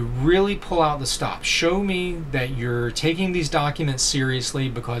 You really pull out the stops. Show me that you're taking these documents seriously,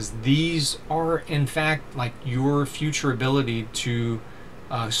 because these are in fact like your future ability to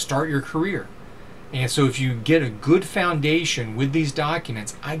start your career. And so if you get a good foundation with these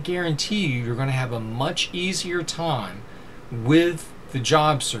documents, I guarantee you're going to have a much easier time with the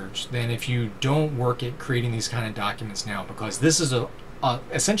job search than if you don't work at creating these kind of documents now, because this is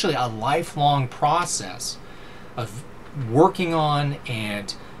essentially a lifelong process of working on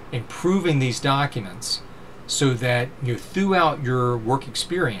and improving these documents, so that throughout your work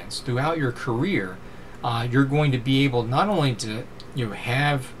experience, throughout your career, you're going to be able not only to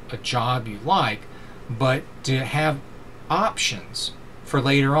have a job you like, but to have options for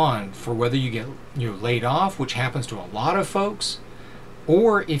later on, for whether you get laid off, which happens to a lot of folks,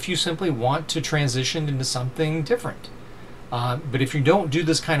 or if you simply want to transition into something different. But if you don't do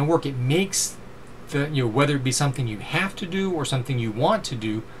this kind of work, it makes whether it be something you have to do or something you want to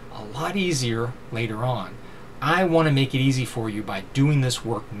do, a lot easier later on. I want to make it easy for you by doing this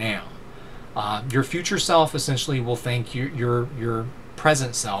work now. Your future self essentially will thank your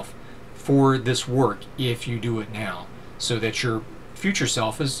present self for this work if you do it now, so that your future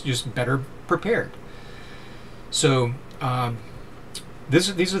self is just better prepared. So these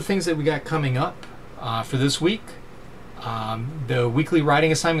are the things that we got coming up for this week. The weekly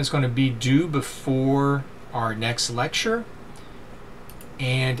writing assignment is going to be due before our next lecture.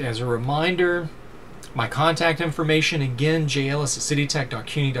 And as a reminder, my contact information, again,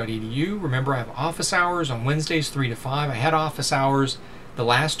 jellis@citytech.cuny.edu. Remember, I have office hours on Wednesdays 3 to 5. I had office hours the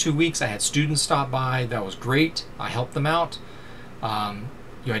last 2 weeks. I had students stop by. That was great. I helped them out. I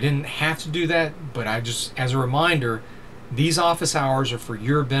didn't have to do that, but I just, as a reminder, these office hours are for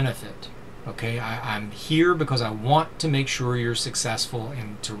your benefit. Okay, I'm here because I want to make sure you're successful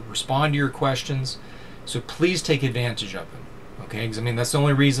and to respond to your questions. So please take advantage of them. Okay, because I mean, that's the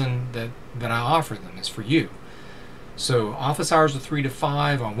only reason that I offer them, is for you. So office hours are 3 to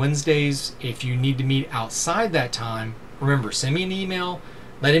 5 on Wednesdays. If you need to meet outside that time, remember, send me an email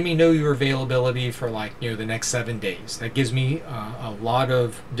letting me know your availability for, like, the next 7 days. That gives me a lot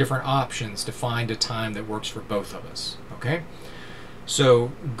of different options to find a time that works for both of us. Okay,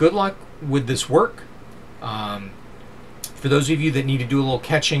 so good luck with this work. For those of you that need to do a little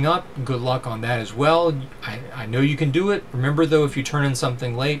catching up, good luck on that as well. I know you can do it. Remember, though, if you turn in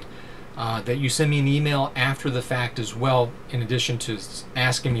something late, that you send me an email after the fact as well, in addition to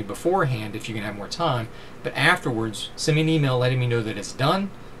asking me beforehand if you can have more time. But afterwards, send me an email letting me know that it's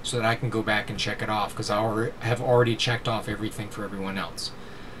done, so that I can go back and check it off, because I have already checked off everything for everyone else.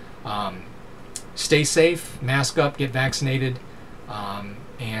 Stay safe, mask up, get vaccinated, and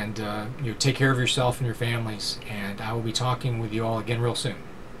take care of yourself and your families. And I will be talking with you all again real soon.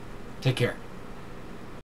 Take care.